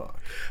like, fuck.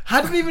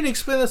 How did they even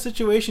explain that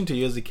situation to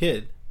you as a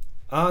kid?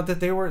 That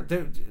they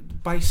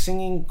by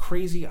singing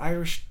crazy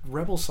Irish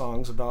rebel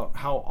songs about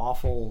how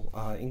awful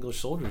English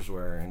soldiers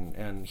were,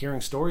 and hearing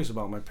stories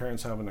about my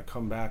parents having to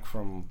come back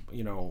from,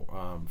 you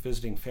know,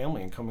 visiting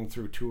family and coming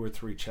through 2 or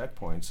 3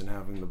 checkpoints and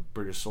having the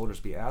British soldiers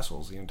be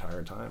assholes the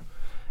entire time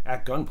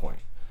at gunpoint.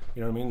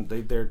 You know what I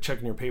mean? They're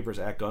checking your papers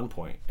at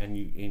gunpoint, and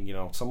you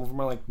know, some of them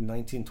are like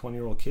 19,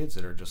 20-year-old kids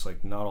that are just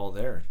like not all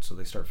there, so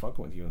they start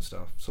fucking with you and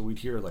stuff. So we'd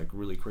hear like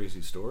really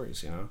crazy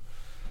stories, you know.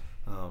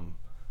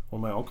 One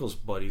of my uncle's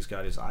buddies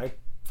got his eye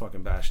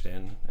fucking bashed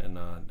in, and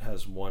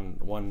has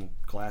one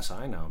glass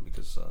eye now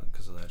because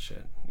of that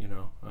shit, you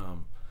know.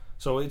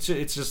 So it's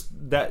just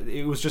that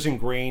it was just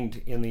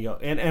ingrained in the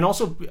and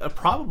also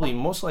probably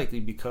most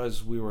likely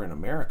because we were in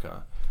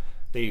America,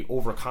 they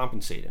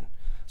overcompensated.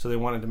 So they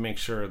wanted to make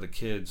sure the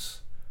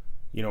kids,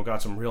 you know,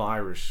 got some real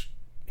Irish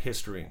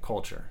history and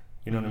culture.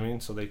 You know what I mean?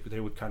 So they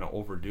would kind of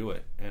overdo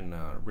it and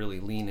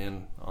really lean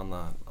in on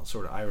the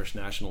sort of Irish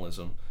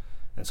nationalism.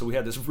 And so we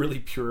had this really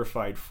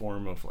purified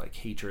form of like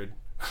hatred,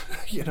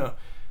 you know,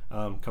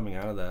 coming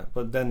out of that.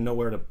 But then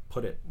nowhere to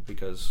put it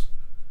because,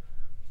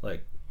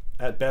 like,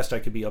 at best I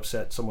could be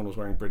upset someone was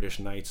wearing British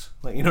Knights.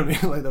 Like, you know what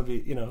I mean? Like, that'd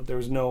be, you know, there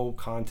was no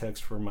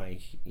context for my,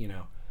 you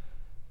know,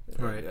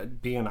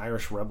 right, being an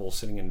Irish rebel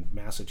sitting in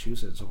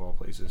Massachusetts of all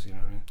places. You know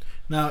what I mean?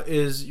 Now,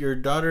 is your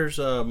daughter's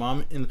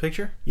mom in the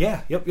picture?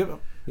 Yeah. Yep. You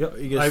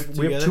guys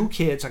we have 2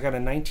 kids. I got a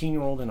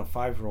 19-year-old and a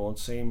 5-year-old.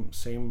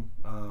 Same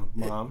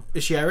mom.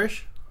 Is she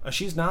Irish?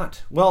 She's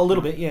not. Well, a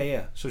little bit.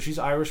 Yeah. So she's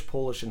Irish,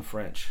 Polish, and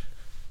French.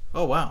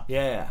 Oh wow.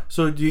 Yeah.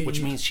 So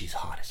which means she's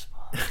hot as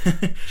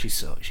fuck. she's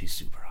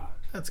super hot.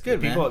 That's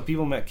good, man.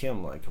 People met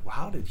Kim like, well,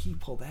 how did he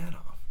pull that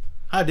off?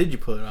 How did you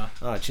pull it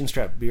off? Chin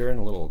strap beer and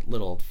a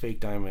little fake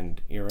diamond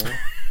earring,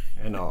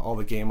 and all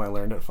the game I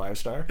learned at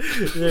 5-star.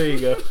 There you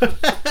go.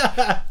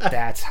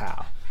 That's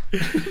how.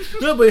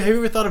 No, but have you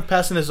ever thought of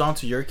passing this on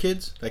to your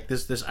kids, like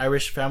this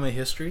Irish family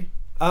history?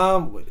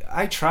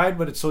 I tried,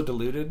 but it's so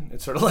diluted.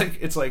 It's sort of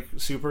like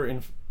super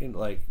in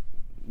like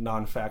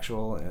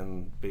non-factual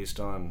and based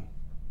on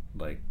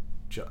like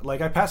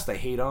I passed the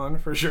hate on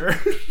for sure,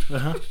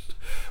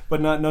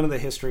 but none of the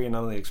history and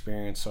none of the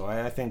experience. So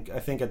I think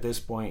at this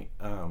point,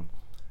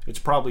 it's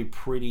probably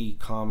pretty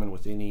common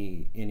with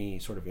any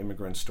sort of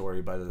immigrant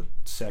story. By the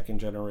 2nd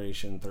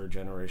generation, 3rd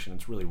generation,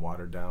 it's really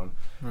watered down.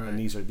 Right. And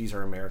these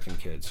are American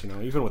kids. You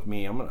know, even with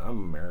me, I'm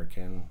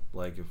American.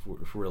 Like if we're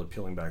really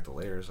peeling back the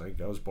layers,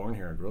 like I was born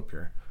here, I grew up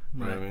here.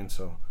 You know what I mean?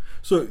 So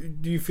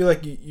do you feel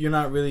like you're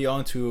not really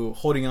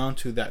holding on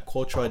to that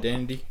cultural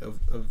identity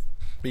of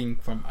being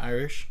from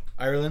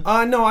Ireland?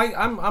 No,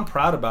 I'm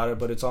proud about it,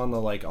 but it's on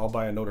the like I'll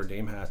buy a Notre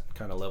Dame hat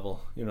kind of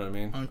level. You know what I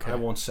mean? Okay. I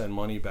won't send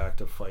money back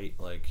to fight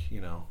like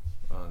you know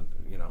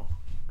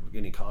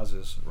any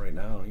causes right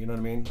now. You know what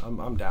I mean?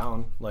 I'm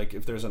down. Like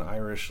if there's an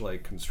Irish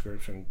like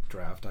conscription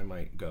draft, I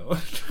might go.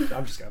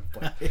 I'm just gonna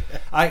play.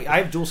 I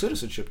have dual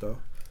citizenship though.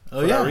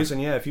 Oh, for yeah. that reason,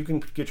 yeah. If you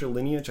can get your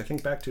lineage, I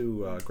think back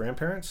to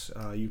grandparents,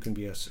 you can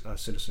be a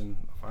citizen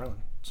of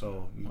Ireland.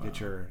 So you get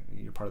you're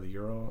part of the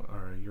Euro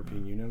or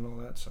European Union and all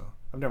that. So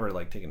I've never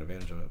like taken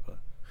advantage of it, but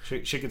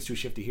shit gets too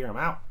shifty here. I'm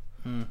out.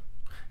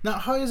 Now,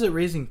 how is it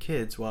raising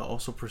kids while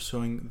also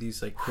pursuing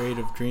these like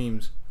creative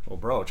dreams? Well,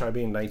 bro, try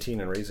being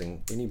 19 and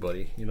raising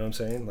anybody. You know what I'm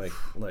saying? Like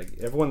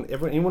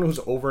anyone who's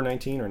over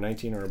 19 or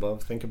 19 or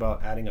above, think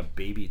about adding a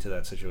baby to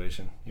that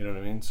situation. You know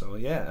what I mean? So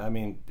yeah, I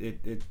mean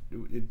it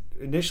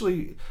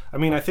initially. I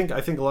mean, I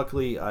think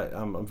luckily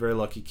I'm very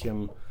lucky.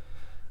 Kim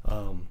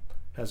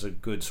has a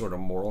good sort of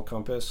moral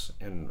compass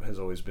and has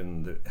always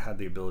had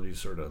the ability to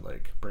sort of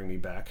like bring me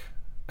back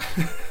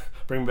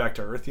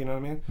to earth. You know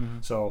what I mean?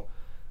 Mm-hmm. So.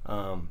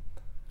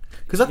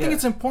 Because I think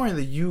it's important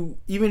that you,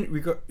 even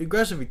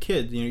regardless of your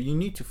kid, you know, you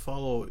need to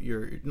follow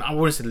I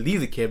wouldn't say leave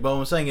the kid, but what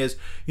I'm saying is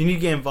you need to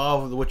get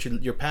involved with what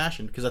your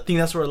passion. Because I think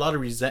that's where a lot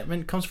of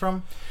resentment comes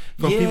from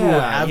people who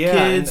have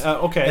kids,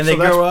 and they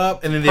grow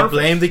up and then they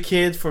blame the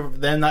kids for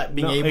them not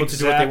being able to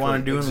do what they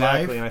want to do in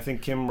life. And I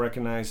think Kim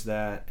recognized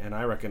that, and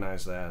I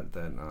recognize that.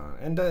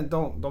 And then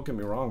don't get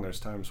me wrong. There's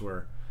times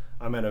where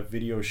I'm at a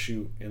video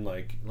shoot in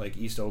like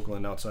East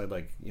Oakland outside,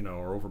 like, you know,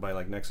 or over by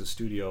like Nexus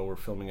Studio. We're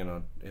filming in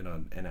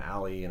an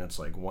alley, and it's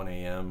like 1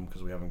 a.m.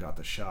 because we haven't got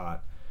the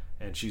shot.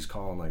 And she's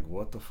calling like,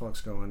 "What the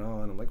fuck's going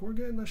on?" I'm like, "We're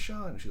getting the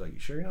shot." And she's like, "You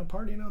sure you're not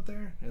partying out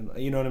there?" And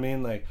you know what I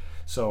mean? Like,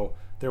 so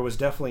there was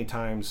definitely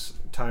times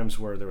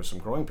where there was some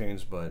growing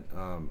pains, but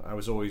I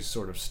was always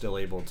sort of still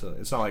able to.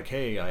 It's not like,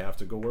 hey, I have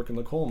to go work in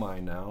the coal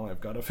mine now. I've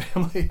got a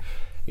family,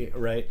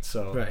 right?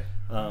 So,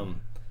 Right.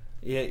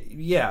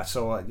 yeah.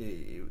 So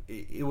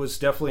it was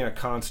definitely a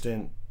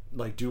constant,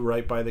 like, do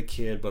right by the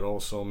kid, but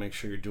also make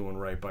sure you're doing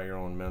right by your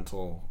own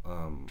mental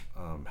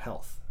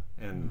health.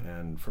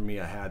 And for me,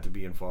 I had to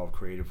be involved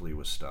creatively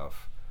with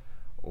stuff,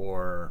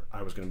 or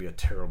I was going to be a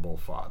terrible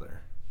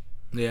father.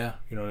 Yeah.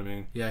 You know what I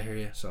mean? Yeah, I hear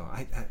you. So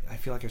I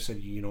feel like I've said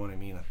you know what I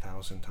mean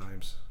 1,000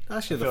 times.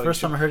 Actually, the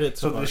first time I heard it,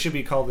 so this should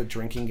be called the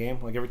drinking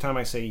game. Like, every time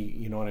I say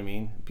you know what I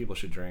mean, people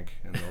should drink,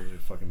 and they'll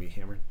just fucking be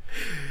hammered.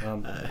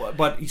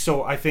 But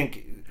so I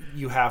think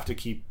you have to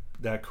keep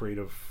that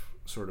creative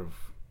sort of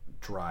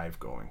drive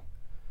going.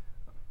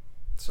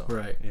 So,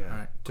 right. Yeah.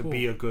 Right. To Cool.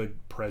 be a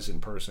good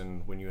present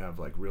person when you have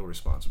like real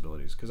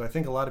responsibilities, because I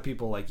think a lot of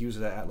people like use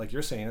that, like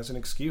you're saying, as an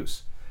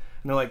excuse,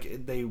 and they're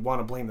like, they want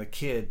to blame the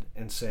kid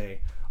and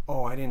say,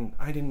 "Oh, I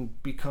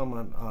didn't become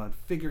a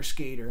figure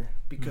skater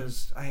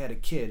because I had a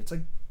kid." It's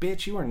like,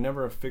 bitch, you were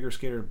never a figure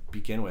skater to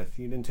begin with.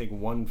 You didn't take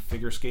one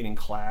figure skating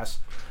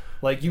class.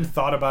 Like, you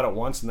thought about it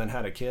once and then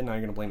had a kid. Now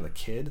you're gonna blame the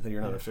kid that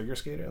you're not a figure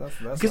skater.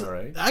 That's not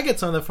right. I get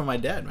some of that from my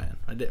dad, man.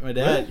 My dad,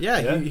 Really?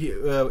 yeah. He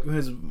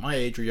was my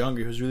age or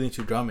younger. He was really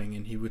into drumming,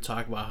 and he would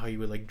talk about how he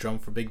would like drum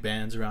for big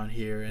bands around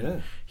here,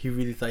 and he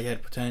really thought he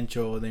had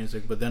potential. And then he's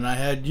like, "But then I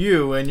had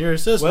you and your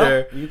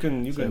sister." Well, you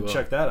can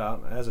check that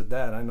out. As a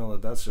dad, I know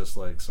that's just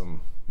like some,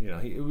 you know,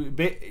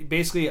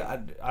 basically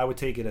I would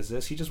take it as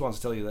this. He just wants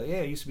to tell you that, yeah,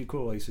 it used to be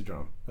cool. I used to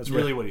drum. That's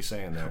really what he's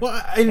saying there. Well,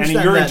 I understand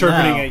and you're that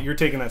interpreting now. it. You're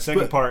taking that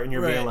second part, and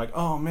you're being right. like,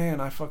 "Oh man,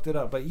 I fucked it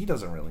up." But he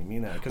doesn't really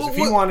mean that, because Well, if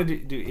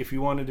he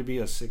wanted to be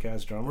a sick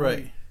ass drummer,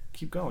 Right.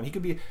 keep going. He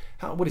could be.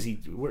 What is he?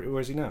 Where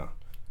is he now?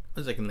 It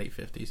was like in late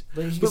 50s.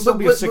 But he could still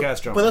be a sick ass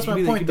drummer. But that's He my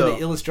could be point, he could though.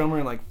 be the illest drummer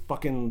in like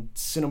fucking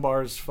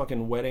Cinnabar's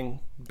fucking wedding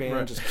band,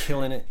 Right. just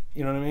killing it.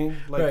 You know what I mean?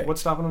 Like, Right.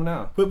 what's stopping him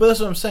now? But that's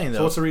what I'm saying, though.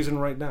 So what's the reason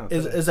right now?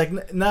 Is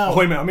like now. Oh,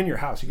 wait a minute, I'm in your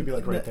house. He could be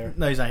like right there.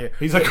 No, he's not here.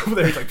 He's like over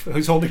there.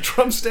 He's holding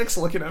drumsticks,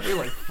 looking at me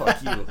like,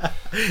 "Fuck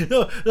you."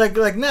 No,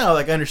 like now,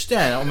 like I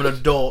understand. I'm an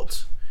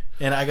adult,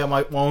 and I got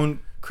my own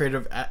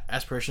creative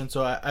aspirations.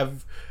 So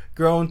I've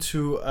grown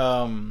to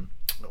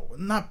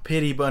not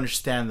pity, but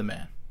understand the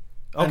man.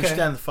 Okay.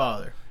 Understand the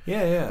father.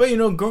 Yeah, yeah. But you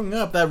know, growing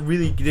up, that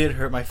really did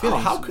hurt my oh,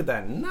 feelings. how could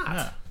that not?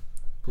 Yeah.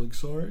 Like,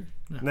 sorry.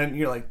 And then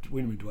you're like,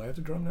 "Wait a minute, do I have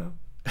to drum now?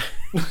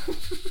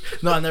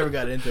 No, I never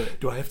got into it.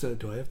 Do I have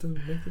to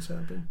make this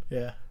happen?"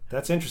 Yeah.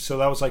 That's interesting. So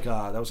that was like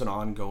that was an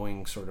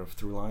ongoing sort of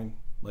through line,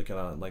 like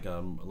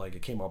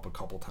it came up a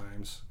couple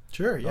times.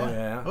 Sure.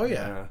 Yeah. Oh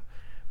yeah.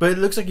 But it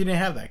looks like you didn't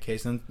have that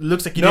case, and it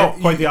looks like you No,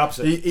 didn't. quite the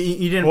opposite.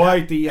 You didn't.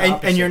 Quite the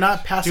opposite. And you're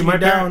not passing Dude, it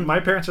down. My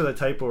parents are the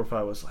type where if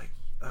I was like,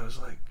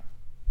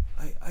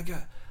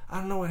 I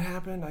don't know what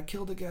happened. I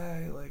killed a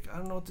guy. Like, I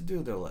don't know what to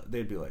do.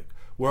 They'd be like,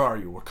 "Where are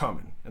you? We're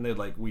coming." And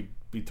we'd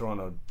be throwing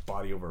a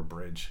body over a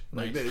bridge.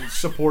 Like, Nice. they're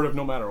supportive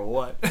no matter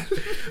what. But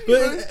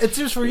it's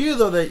just for you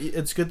though that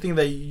it's a good thing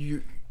that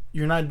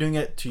you're not doing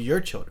it to your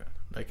children.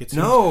 Like it's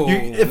No,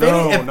 if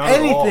not at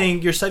anything,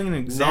 all. you're setting an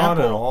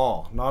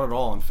example. Not at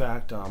all. In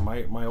fact,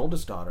 my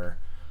oldest daughter,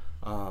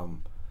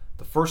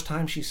 the first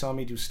time she saw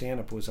me do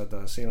stand-up was at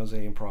the San Jose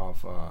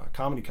Improv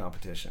comedy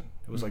competition.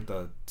 It was like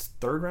the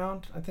third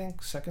round, I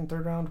think,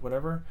 third round,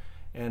 whatever.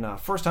 And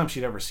first time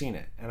she'd ever seen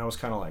it. And I was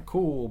kind of like,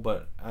 cool,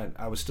 but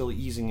I was still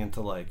easing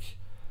into like,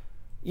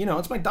 you know,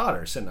 it's my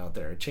daughter sitting out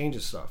there. It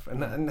changes stuff.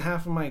 And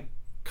half of my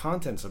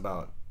content's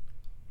about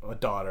a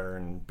daughter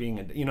and being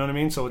a, you know what I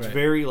mean? So it's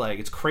very like,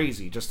 it's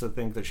crazy just to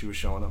think that she was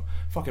showing up.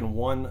 Fucking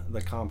won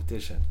the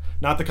competition.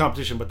 Not the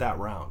competition, but that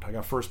round. I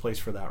got first place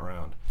for that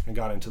round and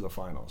got into the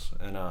finals.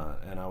 And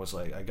I was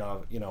like, I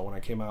got, you know, when I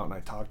came out and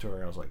I talked to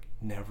her, I was like,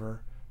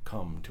 never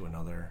come to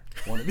another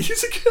one of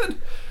these again.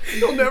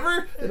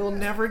 It'll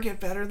never get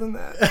better than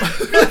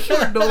that.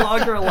 You're no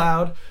longer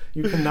allowed.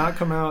 You cannot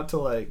come out to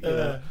like, you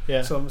know,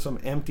 some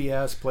empty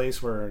ass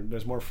place where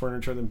there's more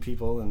furniture than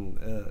people.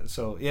 And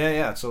so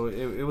so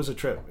it was a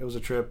trip. It was a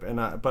trip. And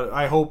but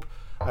I hope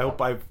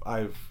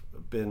I've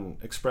been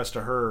expressed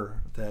to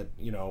her that,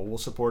 you know, we'll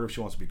support her if she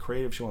wants to be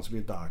creative, she wants to be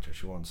a doctor,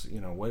 she wants,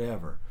 you know,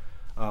 whatever.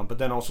 But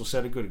then also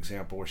set a good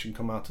example where she can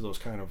come out to those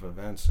kind of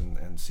events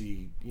and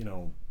see, you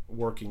know,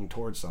 working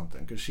towards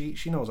something, because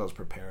she knows I was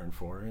preparing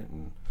for it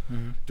and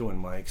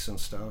doing mics and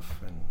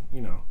stuff, and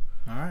you know.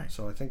 All right.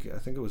 So I think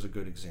it was a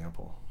good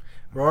example.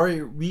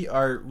 Rory, we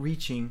are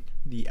reaching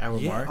the hour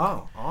mark.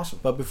 Oh, awesome.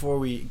 But before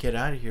we get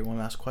out of here, one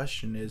last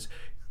question is: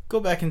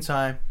 go back in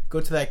time, go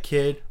to that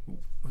kid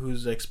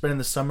who's like spending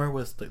the summer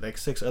with like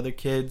 6 other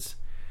kids.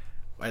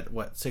 At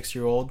what,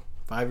 6-year-old,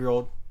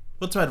 5-year-old?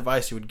 What's some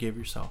advice you would give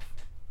yourself?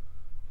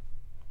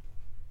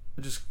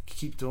 Just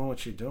keep doing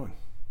what you're doing.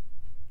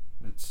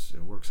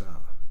 It works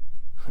out.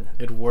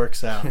 It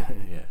works out.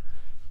 Yeah.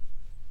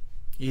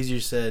 Easier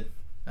said.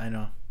 I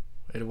know.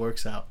 It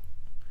works out.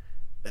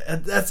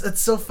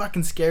 That's so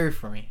fucking scary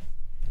for me.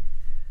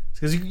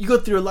 Because you go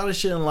through a lot of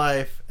shit in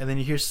life, and then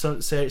you hear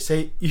someone say,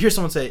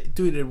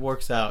 "Dude, it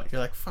works out." You're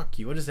like, "Fuck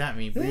you." What does that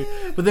mean?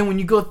 But then when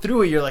you go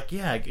through it, you're like,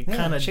 "Yeah, it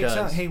kind of does."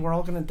 Out. Hey, we're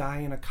all gonna die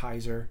in a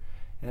Kaiser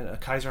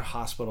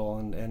hospital,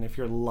 and if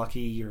you're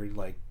lucky, your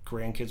like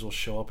grandkids will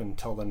show up and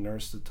tell the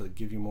nurse to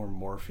give you more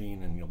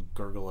morphine, and you'll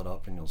gurgle it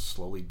up, and you'll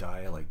slowly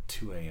die at like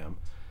 2 a.m.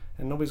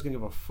 And nobody's gonna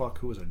give a fuck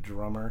who was a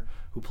drummer,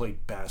 who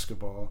played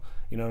basketball,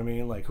 you know what I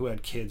mean? Like who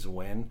had kids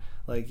when.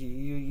 Like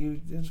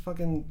it's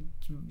fucking,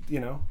 you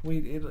know,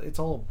 it's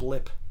all a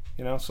blip,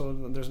 you know. So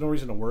there's no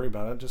reason to worry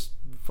about it. Just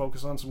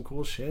focus on some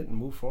cool shit and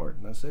move forward,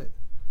 and that's it.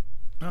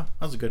 Oh,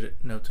 that was a good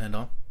note to end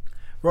on.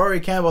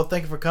 Rory Campbell,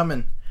 thank you for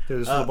coming.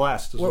 Dude, this was a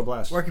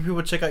blast. Where can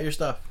people check out your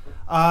stuff?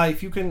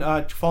 If you can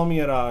follow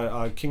me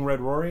at King Red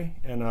Rory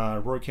and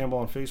Rory Campbell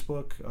on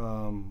Facebook.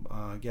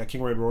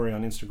 King Red Rory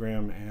on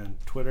Instagram and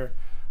Twitter.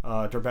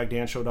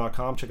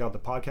 dirtbagdanshow.com. Check out the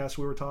podcast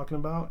we were talking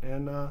about,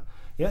 and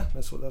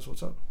that's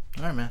what's up.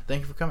 All right, man.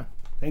 Thank you for coming.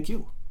 Thank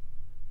you.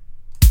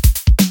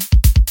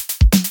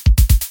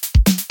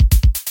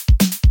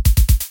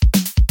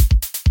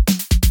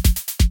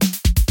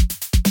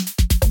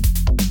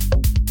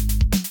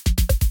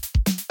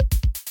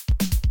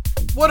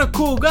 What a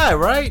cool guy,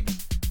 right?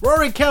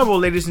 Rory Campbell,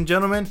 ladies and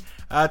gentlemen.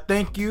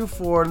 Thank you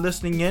for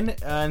listening in,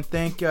 and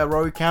thank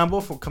Rory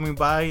Campbell for coming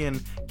by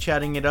and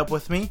chatting it up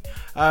with me.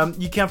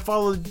 You can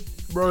follow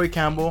Rory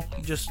Campbell.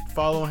 Just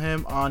follow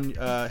him on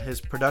his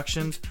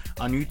productions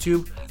on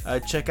YouTube.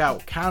 Check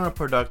out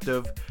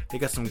Counterproductive. They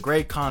got some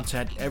great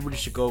content. Everybody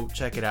should go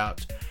check it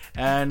out.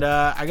 And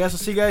I guess I'll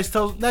see you guys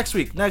till next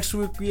week. Next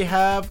week we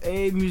have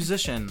a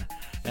musician.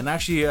 And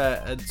actually,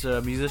 it's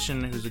a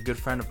musician who's a good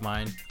friend of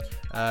mine,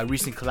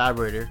 recent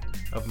collaborator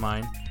of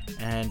mine.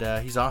 And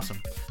he's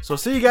awesome. So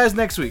see you guys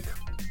next week.